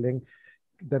very willing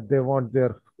that they want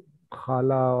their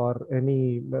khala or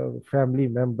any family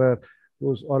member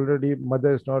whose already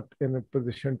mother is not in a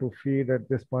position to feed at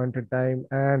this point in time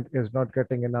and is not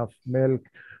getting enough milk.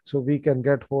 So we can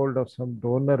get hold of some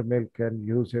donor milk and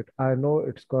use it. I know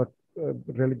it's got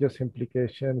religious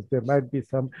implications. There might be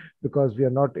some, because we are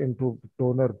not into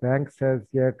donor banks as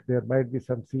yet, there might be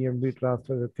some CMV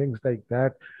transfers and things like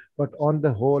that. But on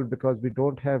the whole, because we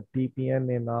don't have TPN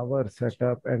in our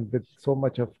setup and with so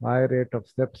much of high rate of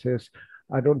sepsis,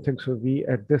 I don't think so. We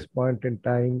at this point in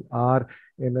time are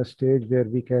in a stage where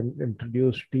we can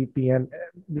introduce TPN.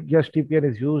 Yes, TPN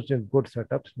is used in good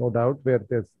setups, no doubt, where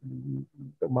there's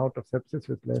the amount of sepsis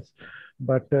is less.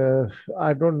 But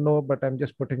I don't know, but I'm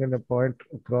just putting in a point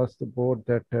across the board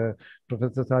that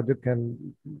Professor Sajid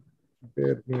can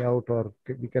bear me out, or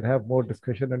we can have more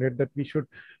discussion on it, that we should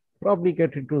probably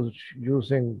get into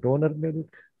using donor milk,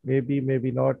 maybe,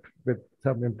 maybe not, with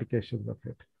some implications of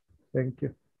it. Thank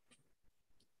you.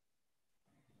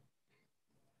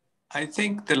 I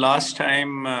think the last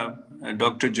time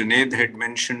Dr. Junaid had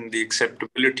mentioned the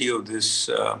acceptability of this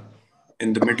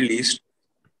in the Middle East,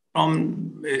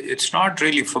 it's not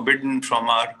really forbidden from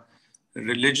our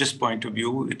religious point of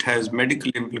view. It has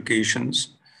medical implications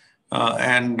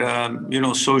and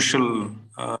social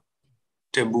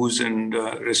taboos and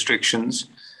restrictions.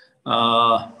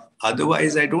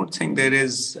 Otherwise, I don't think there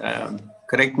is,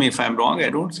 correct me if I'm wrong, I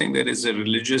don't think there is a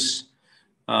religious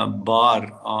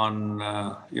bar on,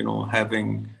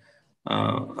 having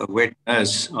a wet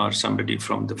nurse or somebody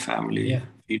from the family.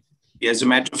 Yeah. As a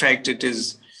matter of fact, it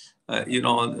is,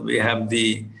 we have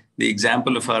the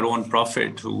example of our own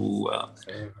prophet who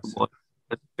was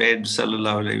fed,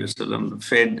 sallallahu alaihi wasallam,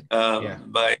 fed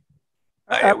by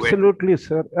absolutely,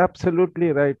 sir.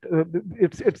 Absolutely right.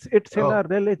 It's in our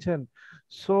religion.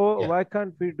 So why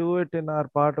can't we do it in our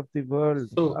part of the world?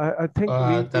 So, I think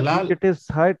it is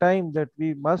high time that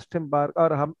we must embark.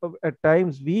 Or at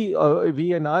times we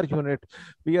in our unit,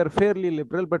 we are fairly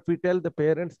liberal, but we tell the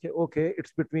parents, okay,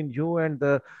 it's between you and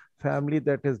the family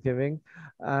that is giving,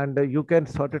 and you can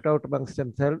sort it out amongst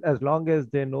themselves, as long as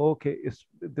they know, okay,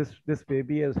 this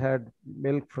baby has had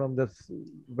milk from this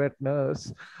wet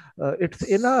nurse. It's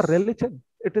in our religion.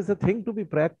 It is a thing to be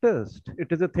practiced.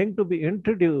 It is a thing to be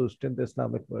introduced in the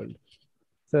Islamic world.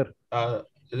 Sir.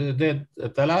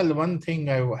 Talal, one thing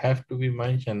I have to be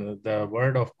mentioned, the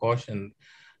word of caution.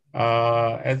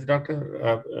 As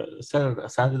Dr. Sir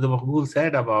Sajid Maqbool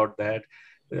said about that,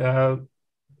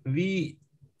 we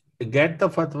get the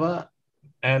fatwa,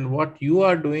 and what you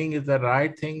are doing is the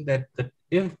right thing, that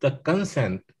if the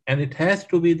consent, and it has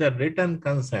to be the written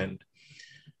consent,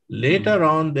 later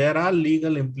on, there are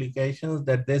legal implications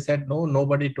that they said, no,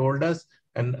 nobody told us,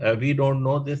 and we don't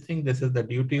know this thing. This is the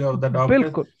duty of the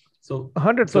doctor. So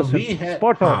 100%, so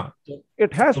spot on.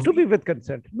 It has to be with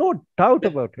consent, no doubt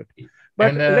about it.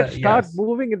 But let's start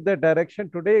moving in that direction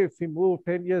today. If we move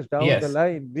 10 years down the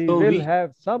line, we will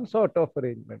have some sort of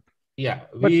arrangement. Yeah,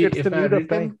 but it's the need of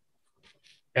time.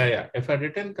 If a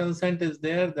written consent is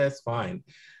there, that's fine.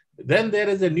 Then there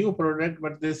is a new product,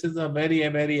 but this is a very,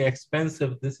 very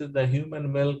expensive. This is the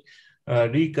human milk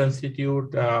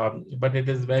reconstitute, but it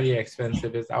is very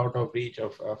expensive. It's out of reach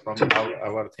of from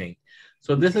our thing.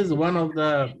 So this is one of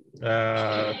the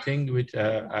thing which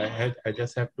I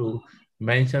just have to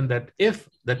mention, that if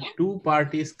the two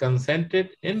parties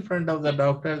consented in front of the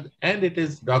doctor and it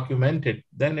is documented,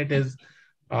 then it is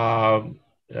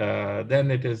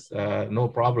no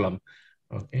problem.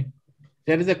 Okay.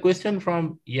 There is a question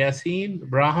from Yasin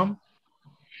Braham.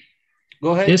 Go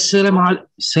ahead. Yes, salam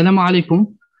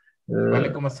alaikum.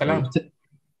 Walaikum assalam.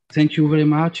 Thank you very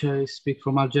much. I speak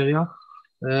from Algeria.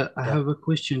 I have a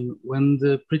question. When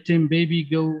the preterm baby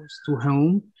goes to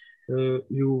home,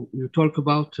 you talk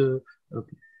about a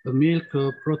milk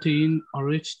protein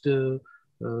enriched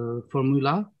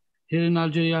formula. Here in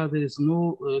Algeria, there is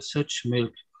no such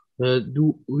milk.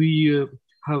 Do we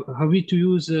have we to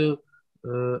use a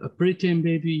preterm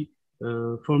baby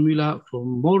formula for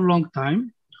more long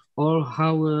time, or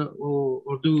how,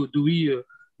 or do we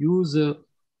use a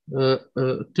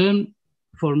term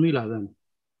formula then?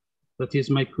 That is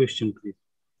my question, please.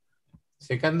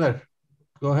 Sikandar,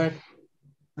 go ahead.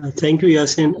 Thank you,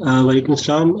 Yasin. Walaikum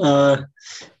assalam.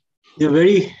 A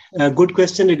very good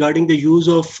question regarding the use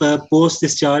of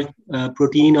post-discharge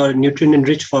protein or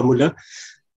nutrient-enriched formula.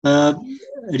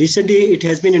 Recently, it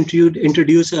has been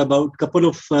introduced about a couple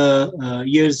of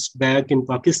years back in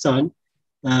Pakistan,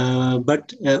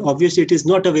 but obviously it is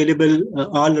not available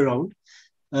all around.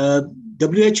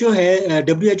 WHO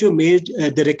made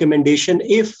the recommendation,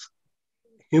 if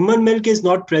human milk is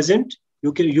not present,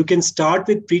 you can start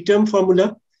with preterm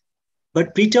formula,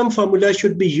 but preterm formula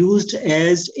should be used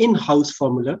as in-house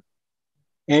formula,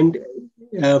 and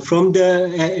from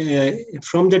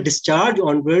the discharge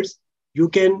onwards, you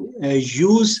can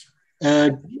use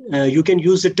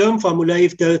the term formula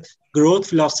if the growth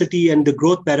velocity and the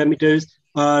growth parameters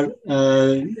are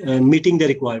meeting the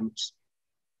requirements.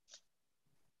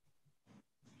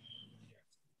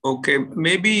 Okay,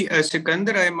 maybe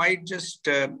Sikandar, I might just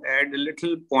add a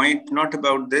little point, not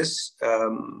about this,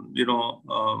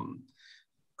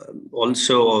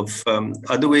 also of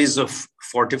other ways of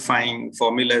fortifying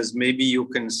formulas. Maybe you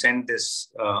can send this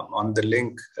on the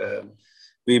link.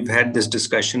 We've had this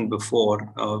discussion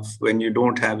before of when you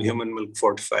don't have human milk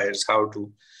fortifiers, how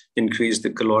to increase the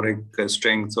caloric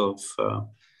strength of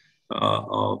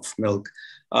milk.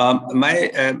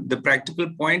 The practical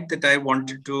point that I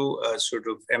wanted to sort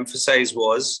of emphasize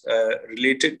was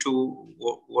related to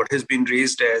what has been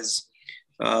raised as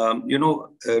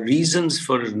reasons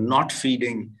for not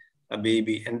feeding a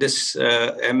baby. And this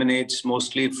emanates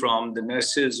mostly from the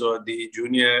nurses or the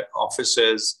junior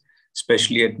officers,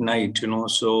 especially at night,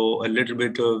 so a little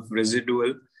bit of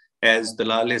residual. As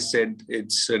Dalal has said,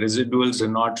 its residuals are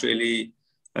not really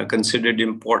considered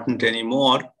important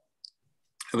anymore.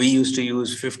 We used to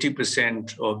use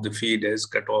 50% of the feed as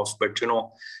cutoff, but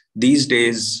these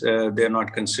days they're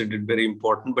not considered very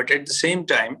important. But at the same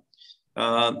time,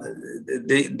 the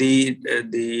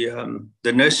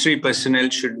nursery personnel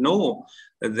should know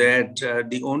that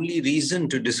the only reason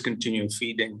to discontinue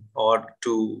feeding or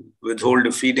to withhold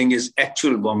a feeding is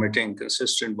actual vomiting,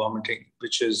 consistent vomiting,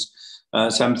 which is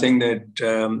something that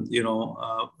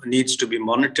needs to be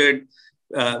monitored.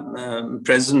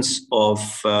 Presence of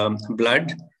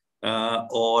blood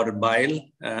or bile,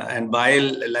 and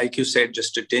bile, like you said,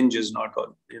 just a tinge is not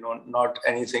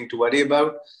anything to worry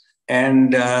about.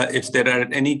 And if there are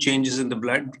any changes in the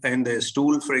blood, in the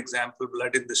stool, for example,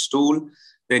 blood in the stool,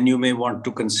 then you may want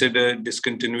to consider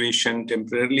discontinuation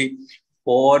temporarily.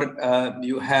 Or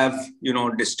you have,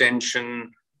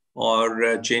 distension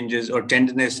or changes or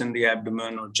tenderness in the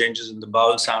abdomen or changes in the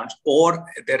bowel sounds, or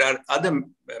there are other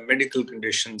medical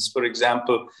conditions. For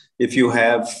example, if you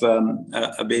have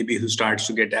a baby who starts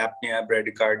to get apnea,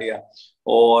 bradycardia,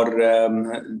 or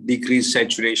decreased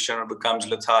saturation or becomes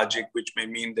lethargic, which may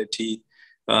mean that he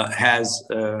has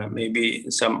maybe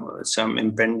some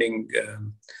impending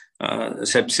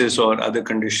sepsis or other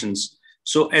conditions.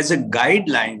 So as a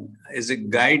guideline,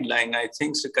 I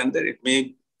think, Sikandar, it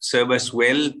may serve us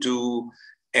well to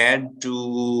add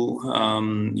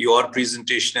to your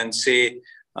presentation and say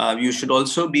you should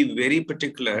also be very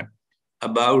particular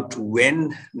about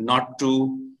when not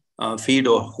to feed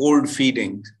or hold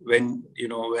feeding when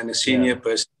a senior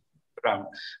person is around.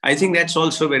 I think that's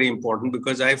also very important,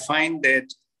 because I find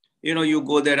that you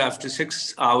go there after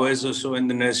 6 hours or so in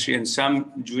the nursery, and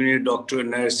some junior doctor or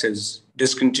nurse has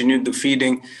discontinued the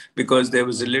feeding because there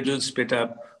was a little spit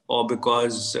up, or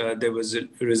because there was a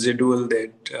residual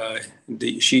that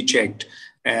she checked.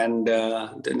 And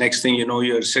the next thing you know,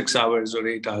 you're 6 hours or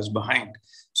 8 hours behind.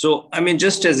 So, I mean,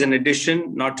 just as an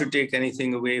addition, not to take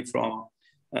anything away from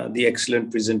the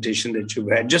excellent presentation that you've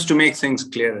had, just to make things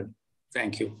clearer.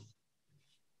 Thank you.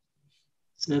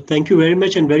 So thank you very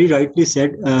much, and very rightly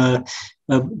said,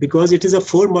 because it is a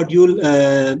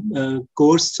 4-module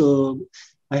course. So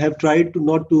I have tried to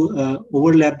not to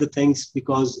overlap the things,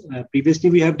 because previously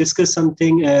we have discussed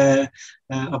something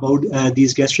about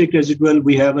these gastric residual.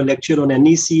 We have a lecture on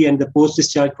NEC and the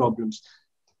post-discharge problems.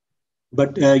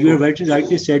 But you have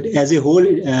rightly said, as a whole,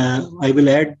 I will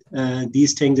add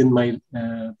these things in my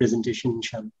presentation,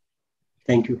 inshallah.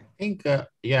 Thank you. I think,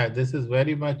 this is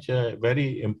very much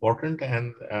very important.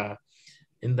 And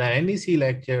in the NEC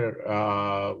lecture,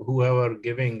 whoever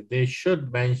giving, they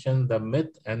should mention the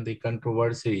myth and the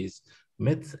controversies,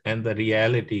 myths and the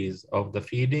realities of the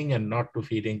feeding and not to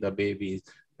feeding the babies,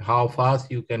 how fast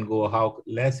you can go, how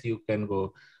less you can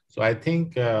go. So I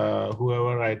think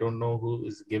whoever, I don't know who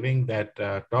is giving that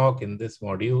talk in this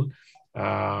module,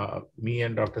 me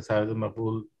and Dr. Sajid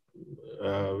Maqbool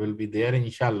will be there,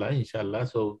 inshallah.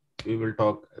 So we will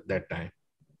talk at that time.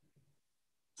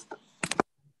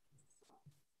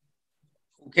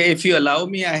 Okay, if you allow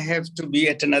me, I have to be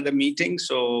at another meeting.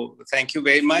 So thank you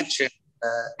very much.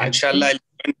 Inshallah, I'll join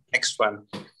the next one.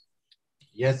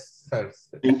 Yes, sir.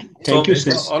 Thank you,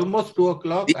 sir. Almost 2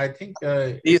 o'clock. I think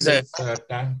these it's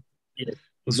time. Yes.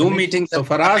 Zoom meetings. So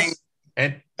for us,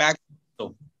 and back.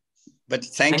 But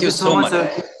thank you so much,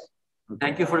 sir.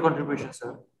 Thank you for your contribution,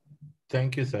 sir.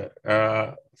 Thank you, sir.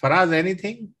 Faraz,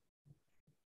 anything?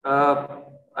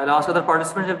 I'll ask other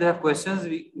participants if they have questions.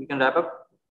 We can wrap up.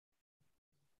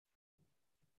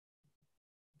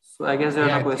 So I guess there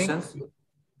are no questions.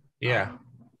 Yeah.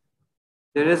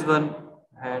 There is one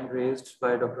hand raised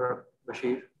by Dr.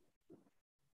 Bashir.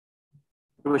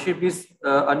 Dr. Bashir, please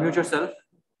unmute yourself.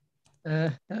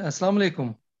 Assalamu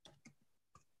alaikum.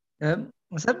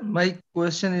 Sir, my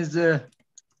question is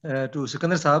to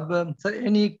Sikandar Sahab. Sir,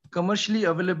 any commercially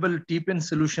available T-pen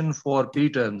solution for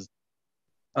preterms?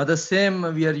 are the same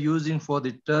we are using for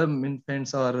the term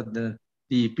infants or the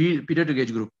pediatric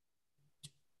age group?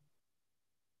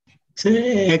 So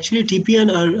actually, TPN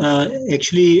are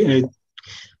actually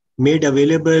made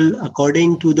available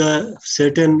according to the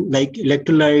certain like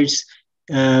electrolytes,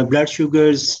 blood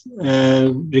sugars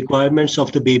requirements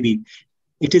of the baby.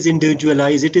 It is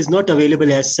individualized. It is not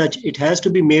available as such. It has to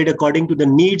be made according to the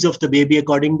needs of the baby,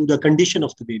 according to the condition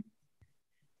of the baby.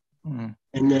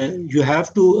 And you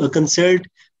have to consult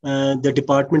the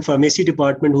department, pharmacy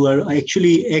department, who are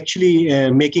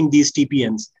actually making these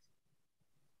TPNs.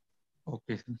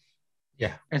 Okay.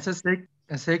 Yeah. And so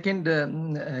second,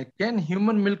 can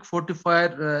human milk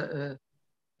fortifier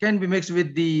can be mixed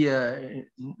with the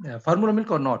formula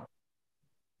milk or not?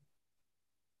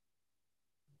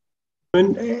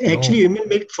 And actually, human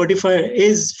milk fortifier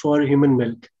is for human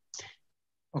milk.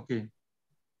 Okay.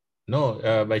 No,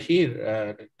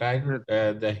 Bashir,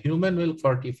 the human milk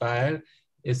fortifier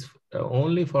is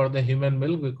only for the human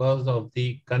milk because of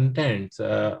the contents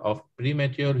of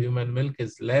premature human milk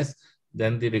is less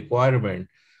than the requirement.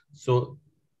 So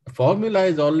formula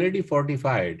is already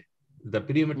fortified. The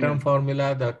preterm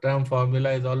formula, the term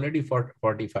formula is already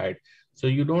fortified. So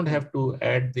you don't have to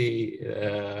add the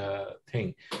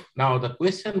thing. Now, the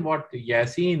question what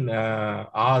Yasin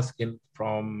asked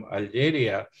from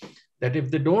Algeria, that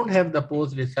if they don't have the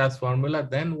post-discharge formula,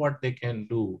 then what they can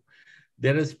do?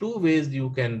 There is two ways you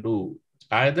can do.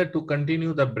 Either to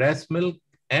continue the breast milk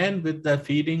and with the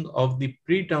feeding of the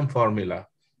preterm formula,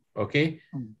 okay,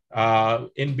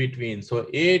 in between. So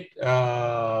 8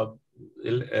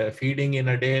 feeding in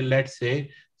a day, let's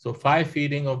say. So 5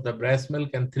 feeding of the breast milk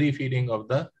and 3 feeding of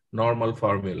the normal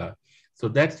formula. So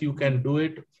that's you can do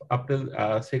it up till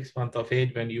 6 months of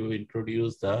age when you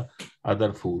introduce the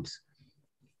other foods.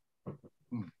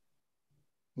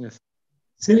 Yes.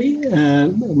 Sorry,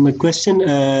 my question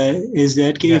is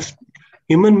that if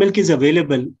human milk is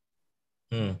available,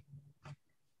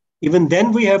 even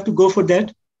then we have to go for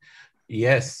that?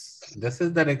 Yes, this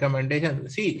is the recommendation.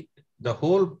 See, the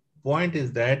whole point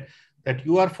is that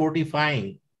you are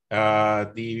fortifying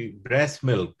the breast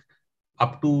milk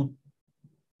up to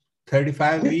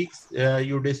 35 weeks.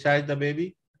 You discharge the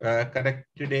baby,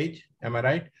 corrected age, am I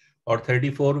right? Or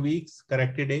 34 weeks,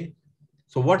 corrected age.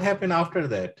 So what happened after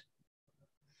that?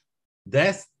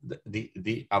 That's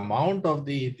the amount of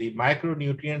the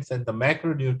micronutrients and the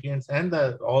macronutrients and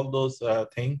all those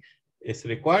things is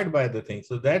required by the thing.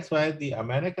 So that's why the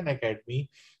American Academy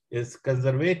is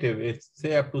conservative. It's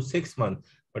say up to 6 months.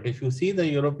 But if you see the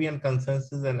European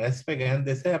consensus and SPEGAN,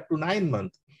 they say up to 9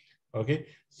 months. Okay.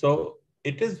 So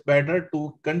it is better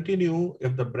to continue,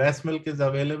 if the breast milk is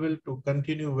available, to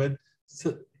continue with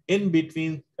in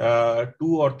between 2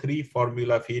 or 3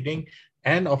 formula feeding.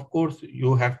 And of course,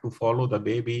 you have to follow the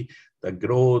baby, the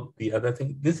growth, the other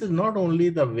thing. This is not only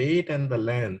the weight and the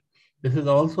length. This is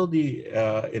also the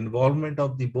involvement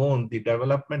of the bone, the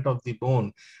development of the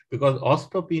bone, because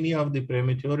osteopenia of the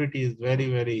prematurity is very,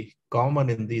 very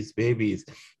common in these babies.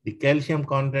 The calcium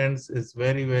contents is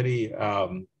very, very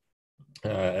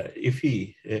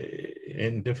iffy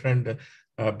in different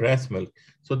breast milk.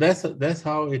 So that's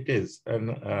how it is.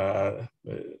 And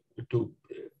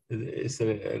it's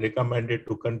recommended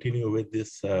to continue with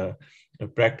this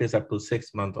practice up to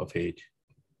 6 months of age.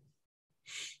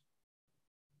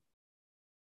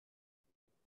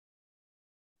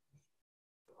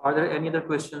 Are there any other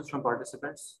questions from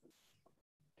participants?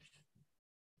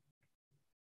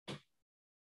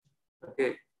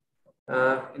 Okay.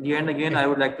 In the end, again, I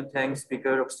would like to thank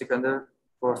Speaker Dr. Sikandar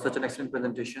for such an excellent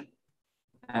presentation.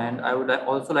 And I would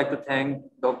also like to thank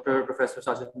Dr. Professor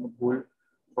Sajid Maqbool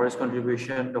for his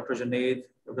contribution, Dr. Junaid,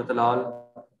 Dr. Talal,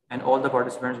 and all the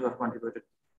participants who have contributed.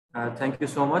 Thank you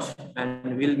so much.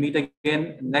 And we'll meet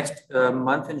again next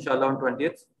month, inshallah, on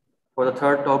 20th for the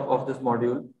third talk of this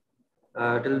module.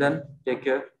 Till then, take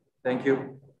care. Thank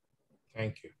you.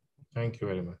 Thank you. Thank you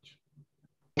very much.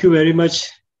 Thank you very much.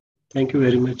 Thank you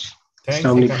very much. Thanks,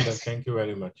 Sikandar. Thank you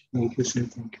very much. Thank you, sir.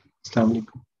 Thank you. Assalamu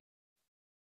alaikum.